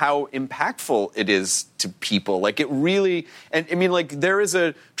how impactful it is to people? Like, it really, and I mean, like, there is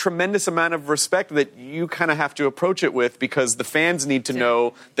a tremendous amount of respect that you kind of have to approach it with because the fans need to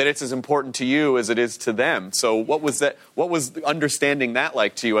know that it's as important to you as it is to them. So what was understanding that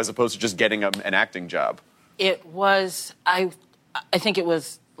like to you as opposed to just getting an acting job? It was, I think it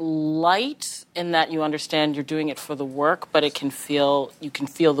was light in that you understand you're doing it for the work, but you can feel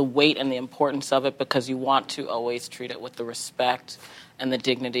the weight and the importance of it because you want to always treat it with the respect and the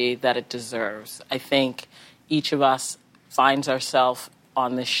dignity that it deserves. I think each of us finds ourselves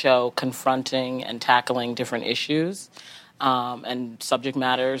on this show confronting and tackling different issues and subject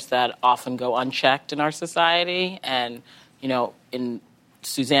matters that often go unchecked in our society. And, in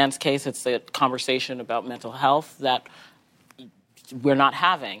Suzanne's case, it's a conversation about mental health that we're not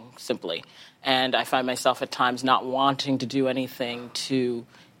having, simply. And I find myself at times not wanting to do anything to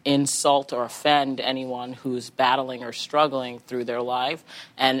insult or offend anyone who's battling or struggling through their life.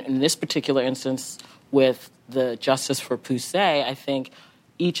 And in this particular instance, with the Justice for Poussey, I think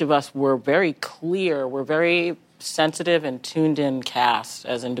each of us were very clear, we're very sensitive and tuned in cast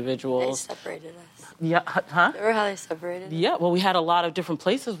as individuals. They separated us. Yeah, huh? Remember how they separated us? Yeah, well, we had a lot of different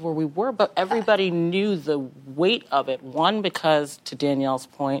places where we were, but everybody knew the weight of it. One, because, to Danielle's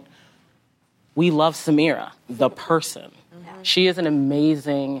point, we love Samira, the person. Mm-hmm. She is an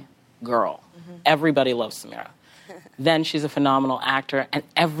amazing girl. Mm-hmm. Everybody loves Samira. Then she's a phenomenal actor, and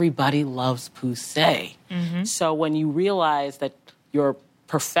everybody loves Poussey. Mm-hmm. So when you realize that your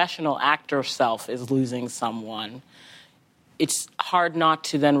professional actor self is losing someone, it's hard not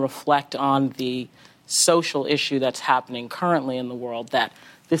to then reflect on the social issue that's happening currently in the world, that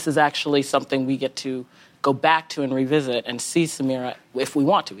this is actually something we get to go back to and revisit and see Samira if we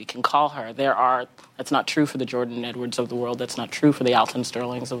want to. We can call her. That's not true for the Jordan Edwards of the world. That's not true for the Alton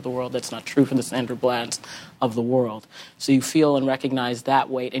Sterlings of the world. That's not true for the Sandra Blands of the world. So you feel and recognize that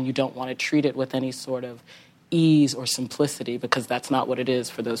weight, and you don't want to treat it with any sort of ease or simplicity, because that's not what it is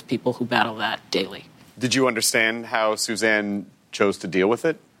for those people who battle that daily. Did you understand how Suzanne chose to deal with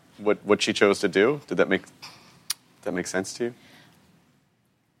it? What she chose to do? Did that make sense to you?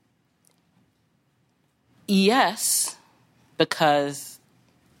 Yes, because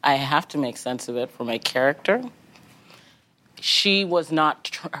I have to make sense of it for my character. She was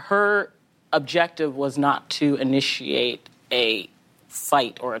not, her objective was not to initiate a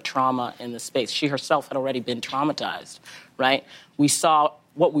fight or a trauma in the space. She herself had already been traumatized, right?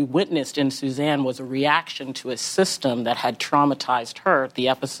 What we witnessed in Suzanne was a reaction to a system that had traumatized her the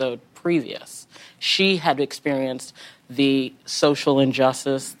episode previous. She had experienced the social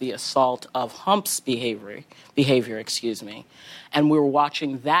injustice, the assault of Hump's behavior, and we were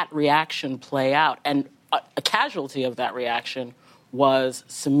watching that reaction play out. And a casualty of that reaction was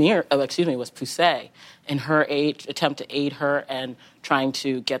was Poussey, in her attempt to aid her and trying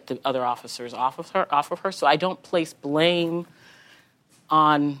to get the other officers off of her. So I don't place blame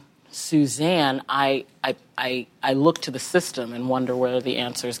on Suzanne. I look to the system and wonder where the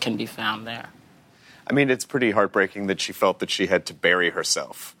answers can be found there. I mean, it's pretty heartbreaking that she felt that she had to bury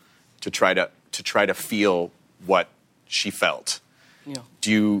herself to try to feel what she felt. Yeah.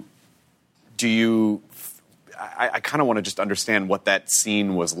 Do you? I kind of want to just understand what that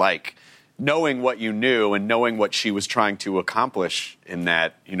scene was like, knowing what you knew and knowing what she was trying to accomplish in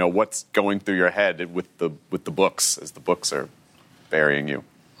that. You know, what's going through your head with the books as the books are burying you.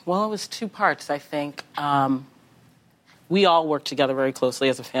 Well, it was two parts, I think. We all work together very closely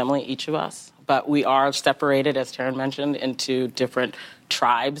as a family, each of us, but we are separated, as Taryn mentioned, into different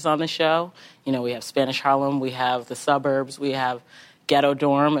tribes on the show. You know, we have Spanish Harlem, we have the suburbs, we have Ghetto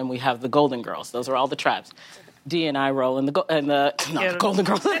Dorm, and we have the Golden Girls. Those are all the tribes. Dee and I roll in the Golden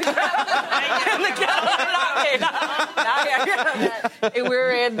Girls.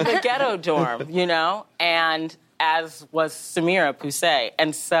 We're in the Ghetto Dorm, you know, and as was Samira Poussey.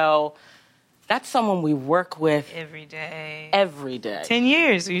 And so that's someone we work with every day. 10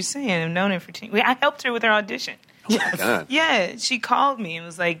 years, you're saying. I've known her for 10 years. I helped her with her audition. Yes. Yeah, she called me and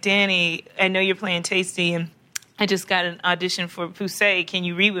was like, Danny, I know you're playing Tasty, and I just got an audition for Poussey. Can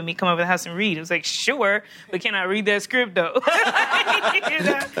you read with me? Come over to the house and read. I was like, sure, but can I read that script, though?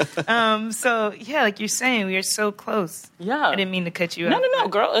 So, yeah, like you're saying, we are so close. Yeah. I didn't mean to cut you off. No,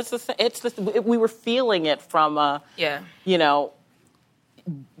 girl. We were feeling it from, you know,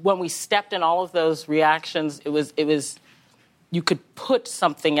 when we stepped in all of those reactions, it was you could put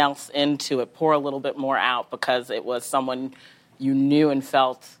something else into it, pour a little bit more out, because it was someone you knew and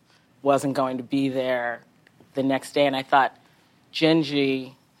felt wasn't going to be there the next day. And I thought,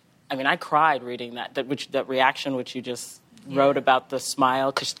 Genji, I mean, I cried reading that reaction which you just wrote about the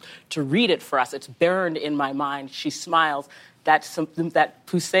smile, because to read it for us, it's burned in my mind. She smiles, that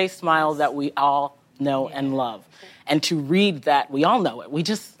Poussey smile that we all know and love. And to read that, we all know it.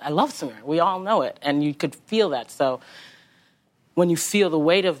 I love Samira. We all know it. And you could feel that. So when you feel the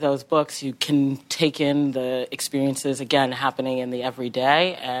weight of those books, you can take in the experiences, again, happening in the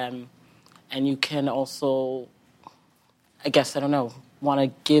everyday. And you can also, I guess, I don't know, want to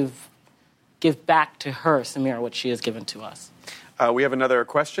give back to her, Samira, what she has given to us. We have another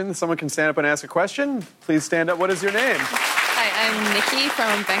question. Someone can stand up and ask a question. Please stand up. What is your name? Hi, I'm Nikki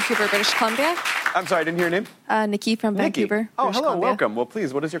from Vancouver, British Columbia. I'm sorry, I didn't hear your name. Nikki from Vancouver, British Columbia. Welcome. Well,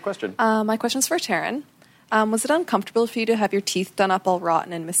 please, what is your question? My question's for Taryn. Was it uncomfortable for you to have your teeth done up all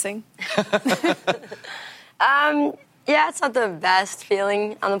rotten and missing? Yeah, it's not the best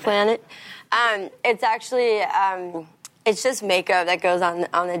feeling on the planet. It's actually, it's just makeup that goes on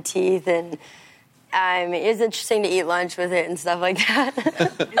the teeth, and it's interesting to eat lunch with it and stuff like that.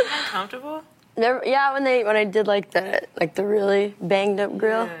 Is it uncomfortable? Yeah, when I did like the really banged up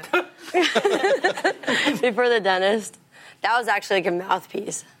grill before the dentist, that was actually like a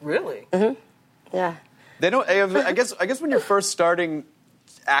mouthpiece. Really? Mm-hmm. Yeah. They don't. I guess when you're first starting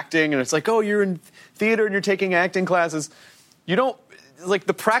acting, and it's like, oh, you're in theater and you're taking acting classes, you don't like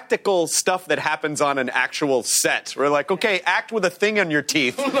the practical stuff that happens on an actual set. We're like, okay, act with a thing on your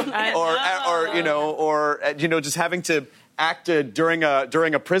teeth, or just having to act during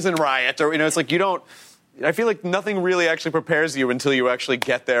a prison riot, or it's like you don't. I feel like nothing really actually prepares you until you actually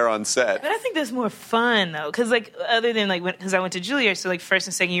get there on set. But I think that's more fun, though, because other than because I went to Juilliard, so first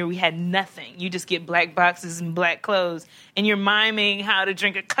and second year we had nothing. You just get black boxes and black clothes, and you're miming how to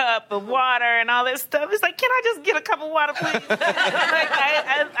drink a cup of water and all that stuff. It's like, can I just get a cup of water, please?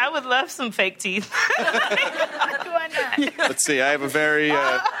 I would love some fake teeth. Why not? Let's see. I have a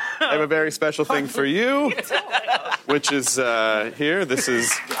very special thing for you, which is here. This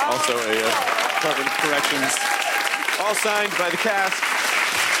is also a Department of Corrections, all signed by the cast.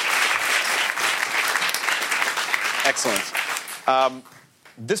 Excellent.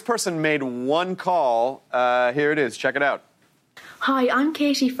 This person made one call. Here it is. Check it out. Hi, I'm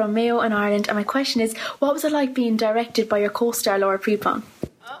Katie from Mayo in Ireland, and my question is, what was it like being directed by your co-star Laura Prepon?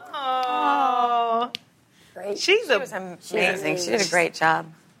 Oh, Great. She was amazing. She did a great job.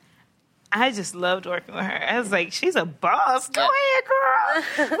 I just loved working with her. I was like, she's a boss. Go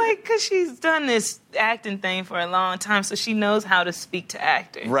ahead, girl. Like, because she's done this acting thing for a long time, so she knows how to speak to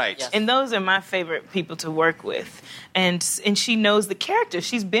actors. Right. Yes. And those are my favorite people to work with. And she knows the characters.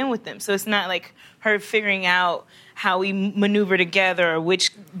 She's been with them. So it's not like her figuring out how we maneuver together or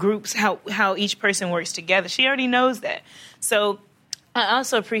which groups, how each person works together. She already knows that. So I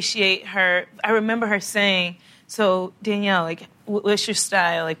also appreciate her. I remember her saying, so Danielle, like, what's your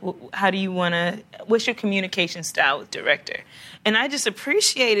style? Like, how do you want to, what's your communication style with director? And I just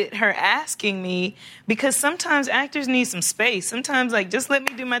appreciated her asking me, because sometimes actors need some space. Sometimes, like, just let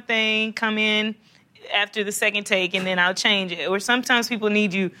me do my thing, come in after the second take, and then I'll change it. Or sometimes people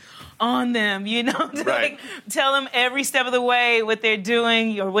need you on them, to like tell them every step of the way what they're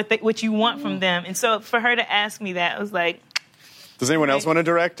doing or what you want from them. And so for her to ask me that, I was like, does anyone else want to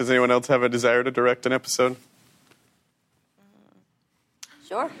direct? Does anyone else have a desire to direct an episode?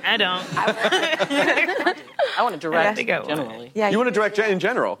 Sure. I don't. I want to direct generally. Yeah, you want to direct in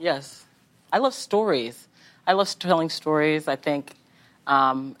general? Yes. I love stories. I love telling stories, I think.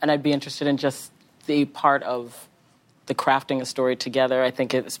 And I'd be interested in just the part of the crafting a story together. I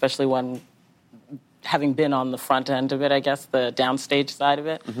think especially when having been on the front end of it, I guess, the downstage side of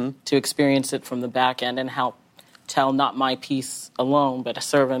it, to experience it from the back end and help tell not my piece alone, but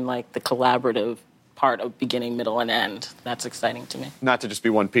serve in like the collaborative part of beginning, middle, and end. That's exciting to me. Not to just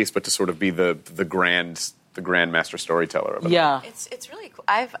be one piece, but to sort of be the grand master storyteller of it. Yeah. It's really cool.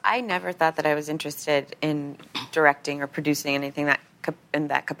 I never thought that I was interested in directing or producing anything in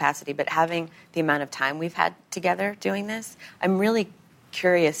that capacity, but having the amount of time we've had together doing this, I'm really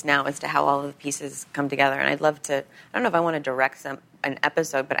curious now as to how all of the pieces come together. And I'd love to, I don't know if I want to direct an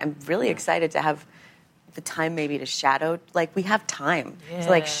episode, but I'm really excited to have the time maybe to shadow, like we have time to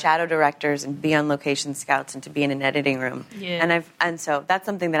like shadow directors and be on location scouts and to be in an editing room. Yeah. And so that's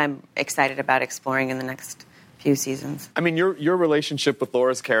something that I'm excited about exploring in the next few seasons. I mean, your relationship with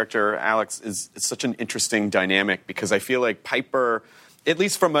Laura's character, Alex, is such an interesting dynamic, because I feel like Piper, at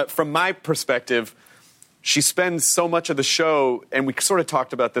least from my perspective, she spends so much of the show, and we sort of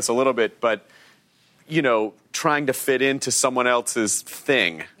talked about this a little bit, but, trying to fit into someone else's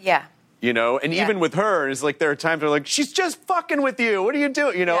thing. Yeah. And even with her, it's like there are times where like, she's just fucking with you. What are you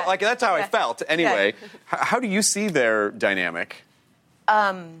doing? Like that's how I felt. Anyway, how do you see their dynamic?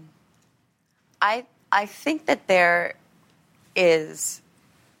 I think that there is.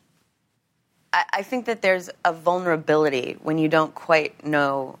 I think that there's a vulnerability when you don't quite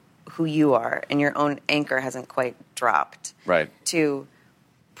know who you are and your own anchor hasn't quite dropped. Right. To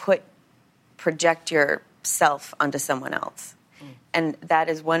project yourself onto someone else. And that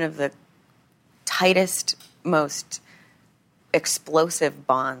is one of the tightest, most explosive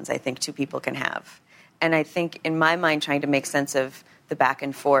bonds I think two people can have. And I think in my mind, trying to make sense of the back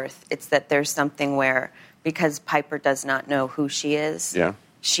and forth, it's that there's something where, because Piper does not know who she is,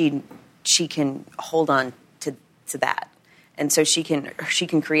 she can hold on to that. And so she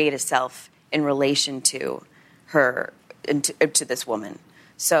can create a self in relation to her, to this woman.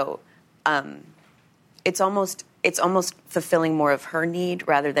 So it's almost fulfilling more of her need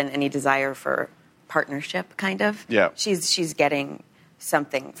rather than any desire for partnership, kind of. Yeah. She's getting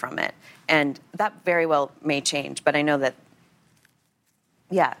something from it. And that very well may change, but I know that,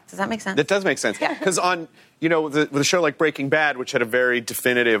 does that make sense? That does make sense. Because on, with a show like Breaking Bad, which had a very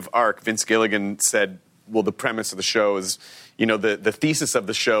definitive arc, Vince Gilligan said, well, the premise of the show is, the thesis of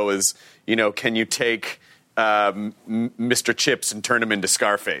the show is, can you take Mr. Chips and turn him into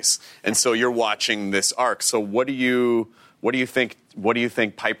Scarface? And so you're watching this arc. So what do you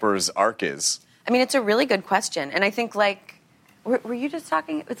think Piper's arc is? I mean, it's a really good question, and I think were you just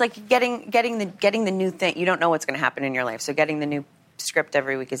talking? It's like getting the new thing. You don't know what's going to happen in your life, so getting the new script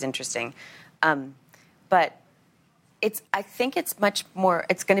every week is interesting. But I think it's much more.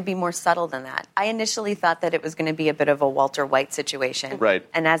 It's going to be more subtle than that. I initially thought that it was going to be a bit of a Walter White situation, right?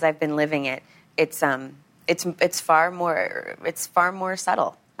 And as I've been living it, it's far more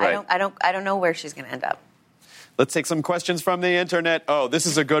subtle. Right. I don't know where she's going to end up. Let's take some questions from the internet. Oh, this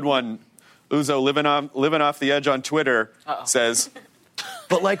is a good one. Uzo, living off the edge on Twitter, says,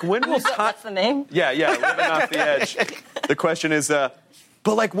 but like when will That's the name? Yeah, living off the edge. The question is, but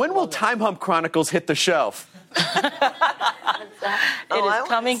like when will Time Hump Chronicles hit the shelf? It is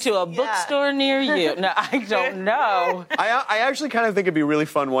coming to a bookstore near you. No, I don't know. I actually kind of think it'd be really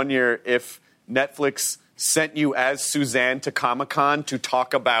fun one year if Netflix sent you as Suzanne to Comic-Con to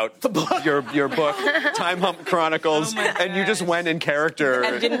talk about your book, Time Hump Chronicles, and you just went in character.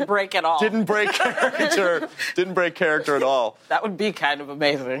 And didn't break at all. Didn't break character at all. That would be kind of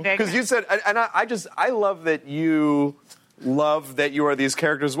amazing. Because you said, and I love that you love that you are these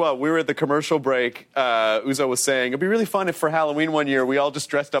characters as well. We were at the commercial break. Uzo was saying, it'd be really fun if for Halloween one year we all just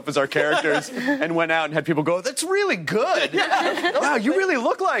dressed up as our characters and went out and had people go, that's really good. Wow, you really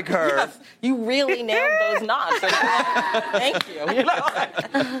look like her. Yes, you really nailed those knots. Thank you.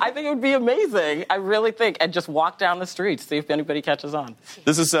 I think it would be amazing. I really think. And just walk down the street, see if anybody catches on.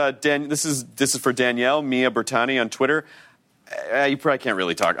 This is this is for Danielle, Mia Bertani on Twitter. You probably can't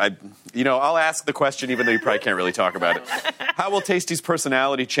really talk. I'll ask the question even though you probably can't really talk about it. How will Tasty's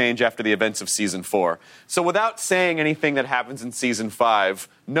personality change after the events of Season 4? So without saying anything that happens in Season 5,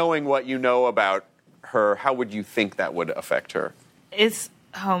 knowing what you know about her, how would you think that would affect her?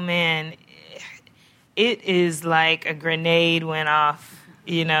 Oh man, it is like a grenade went off.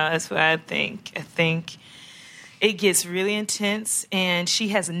 That's what I think. I think it gets really intense, and she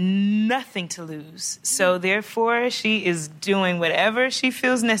has nothing to lose. So therefore, she is doing whatever she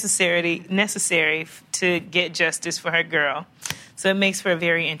feels necessary to get justice for her girl. So it makes for a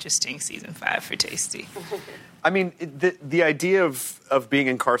very interesting Season 5 for Tasty. I mean, the idea of being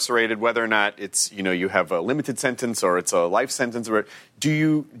incarcerated, whether or not it's, you have a limited sentence or it's a life sentence, or do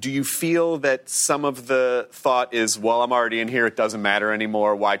you feel that some of the thought is, well, I'm already in here, it doesn't matter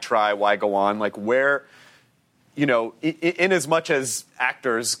anymore, why try, why go on? Like where, in as much as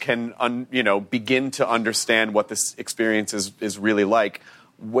actors can, begin to understand what this experience is really like,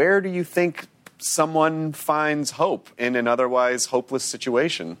 where do you think someone finds hope in an otherwise hopeless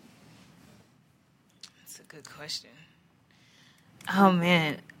situation? That's a good question. Oh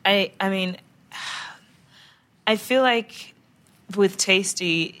man, I mean, I feel like with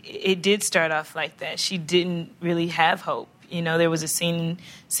Tasty, it did start off like that. She didn't really have hope. There was a scene in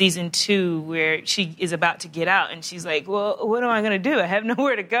Season 2 where she is about to get out, and she's like, well, what am I going to do? I have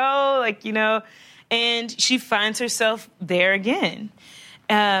nowhere to go, and she finds herself there again.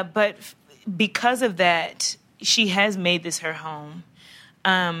 But because of that, she has made this her home,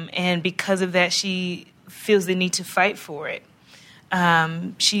 and because of that, she feels the need to fight for it.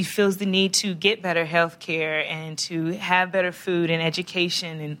 She feels the need to get better health care and to have better food and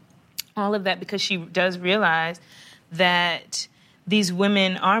education and all of that, because she does realize that these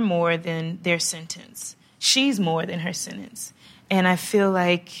women are more than their sentence. She's more than her sentence. And I feel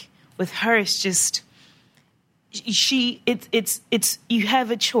like with her, it's just, it's you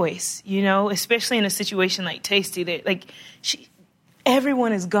have a choice, especially in a situation like Tasty, that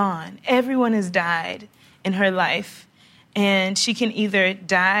everyone is gone. Everyone has died in her life. And she can either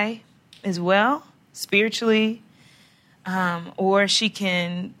die as well, spiritually, or she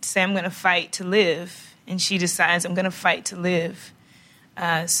can say, I'm going to fight to live. And she decides, I'm going to fight to live.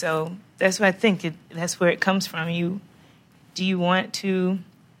 So that's what I think. That's where it comes from. Do you want to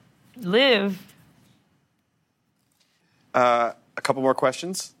live? A couple more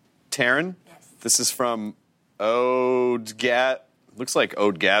questions. Taryn, yes. This is from looks like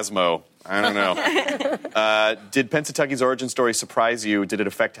Odegasmo. I don't know. Did Pennsatucky's origin story surprise you? Did it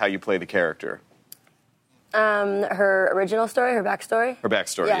affect how you play the character? Her original story, her backstory? Her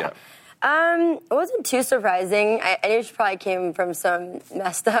backstory, yeah. It wasn't too surprising. I knew she probably came from some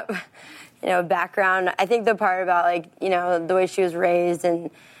messed up, background. I think the part about, the way she was raised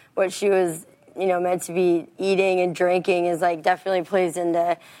and what she was, meant to be eating and drinking is, definitely plays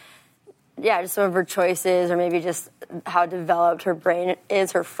into, just some of her choices, or maybe just how developed her brain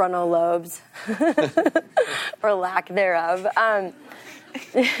is, her frontal lobes, or lack thereof.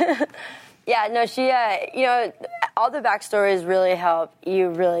 Yeah, no, she, all the backstories really help. You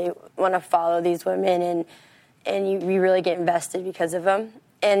really want to follow these women, and you really get invested because of them.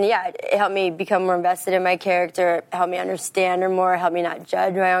 And, it helped me become more invested in my character. It helped me understand her more, helped me not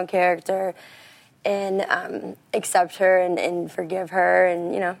judge my own character, and accept her and forgive her.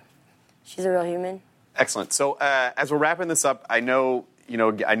 And, she's a real human. Excellent. So as we're wrapping this up, I know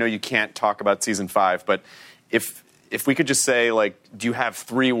you can't talk about Season 5, but if we could just say, do you have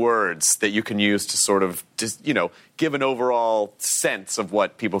 3 words that you can use to sort of just, give an overall sense of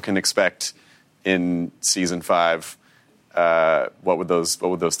what people can expect in Season 5? What would those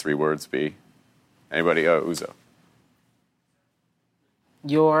 3 words be? Anybody? Oh, Uzo.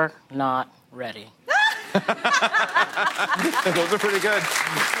 You're not ready. Those are pretty good.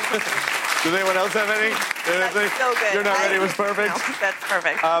 Does anyone else have any? That's so good. You're not ready was perfect. No, that's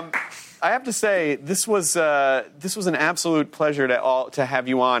perfect. I have to say, this was an absolute pleasure to have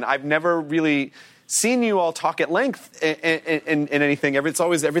you on. I've never really seen you all talk at length in anything.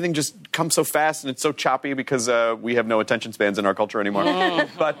 Everything just comes so fast, and it's so choppy because we have no attention spans in our culture anymore.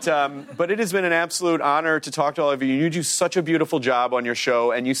 But it has been an absolute honor to talk to all of you. You do such a beautiful job on your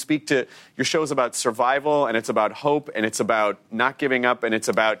show, and you speak to your show's about survival, and it's about hope, and it's about not giving up, and it's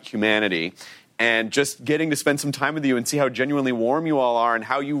about humanity. and just getting to spend some time with you and see how genuinely warm you all are and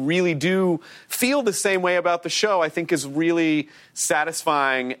how you really do feel the same way about the show, I think is really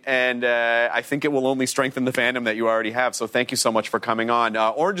satisfying, and I think it will only strengthen the fandom that you already have. So thank you so much for coming on.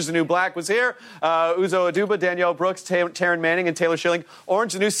 Orange is the New Black was here. Uzo Aduba, Danielle Brooks, Taryn Manning, and Taylor Schilling.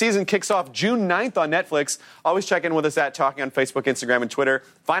 Orange, the new season kicks off June 9th on Netflix. Always check in with us at Talking on Facebook, Instagram, and Twitter.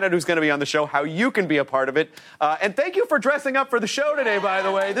 Find out who's going to be on the show, how you can be a part of it. And thank you for dressing up for the show today, by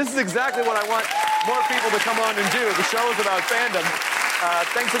the way. This is exactly what I want more people to come on and do. The show is about fandom.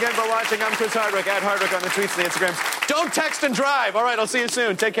 Thanks again for watching. I'm Chris Hardwick, at Hardwick on the tweets and the Instagrams. Don't text and drive. All right, I'll see you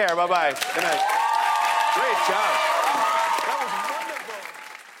soon. Take care. Bye-bye. Good night. Great job. That was wonderful.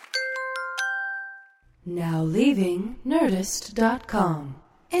 Now leaving Nerdist.com.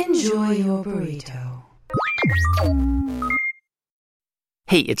 Enjoy your burrito.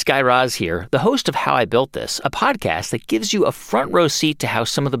 Hey, it's Guy Raz here, the host of How I Built This, a podcast that gives you a front row seat to how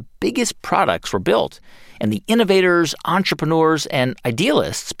some of the biggest products were built and the innovators, entrepreneurs, and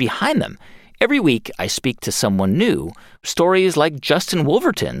idealists behind them. Every week, I speak to someone new. Stories like Justin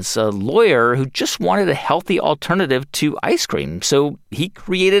Wolverton's, a lawyer who just wanted a healthy alternative to ice cream, so he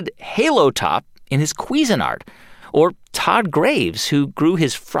created Halo Top in his Cuisinart. Or Todd Graves, who grew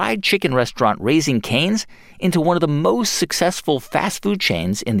his fried chicken restaurant Raising Cane's into one of the most successful fast food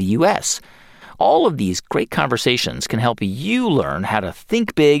chains in the U.S. All of these great conversations can help you learn how to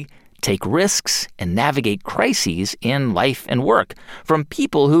think big, take risks, and navigate crises in life and work from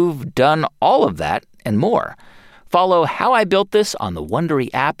people who've done all of that and more. Follow How I Built This on the Wondery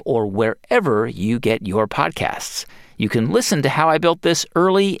app or wherever you get your podcasts. You can listen to How I Built This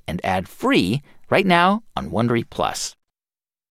early and ad-free right now on Wondery Plus.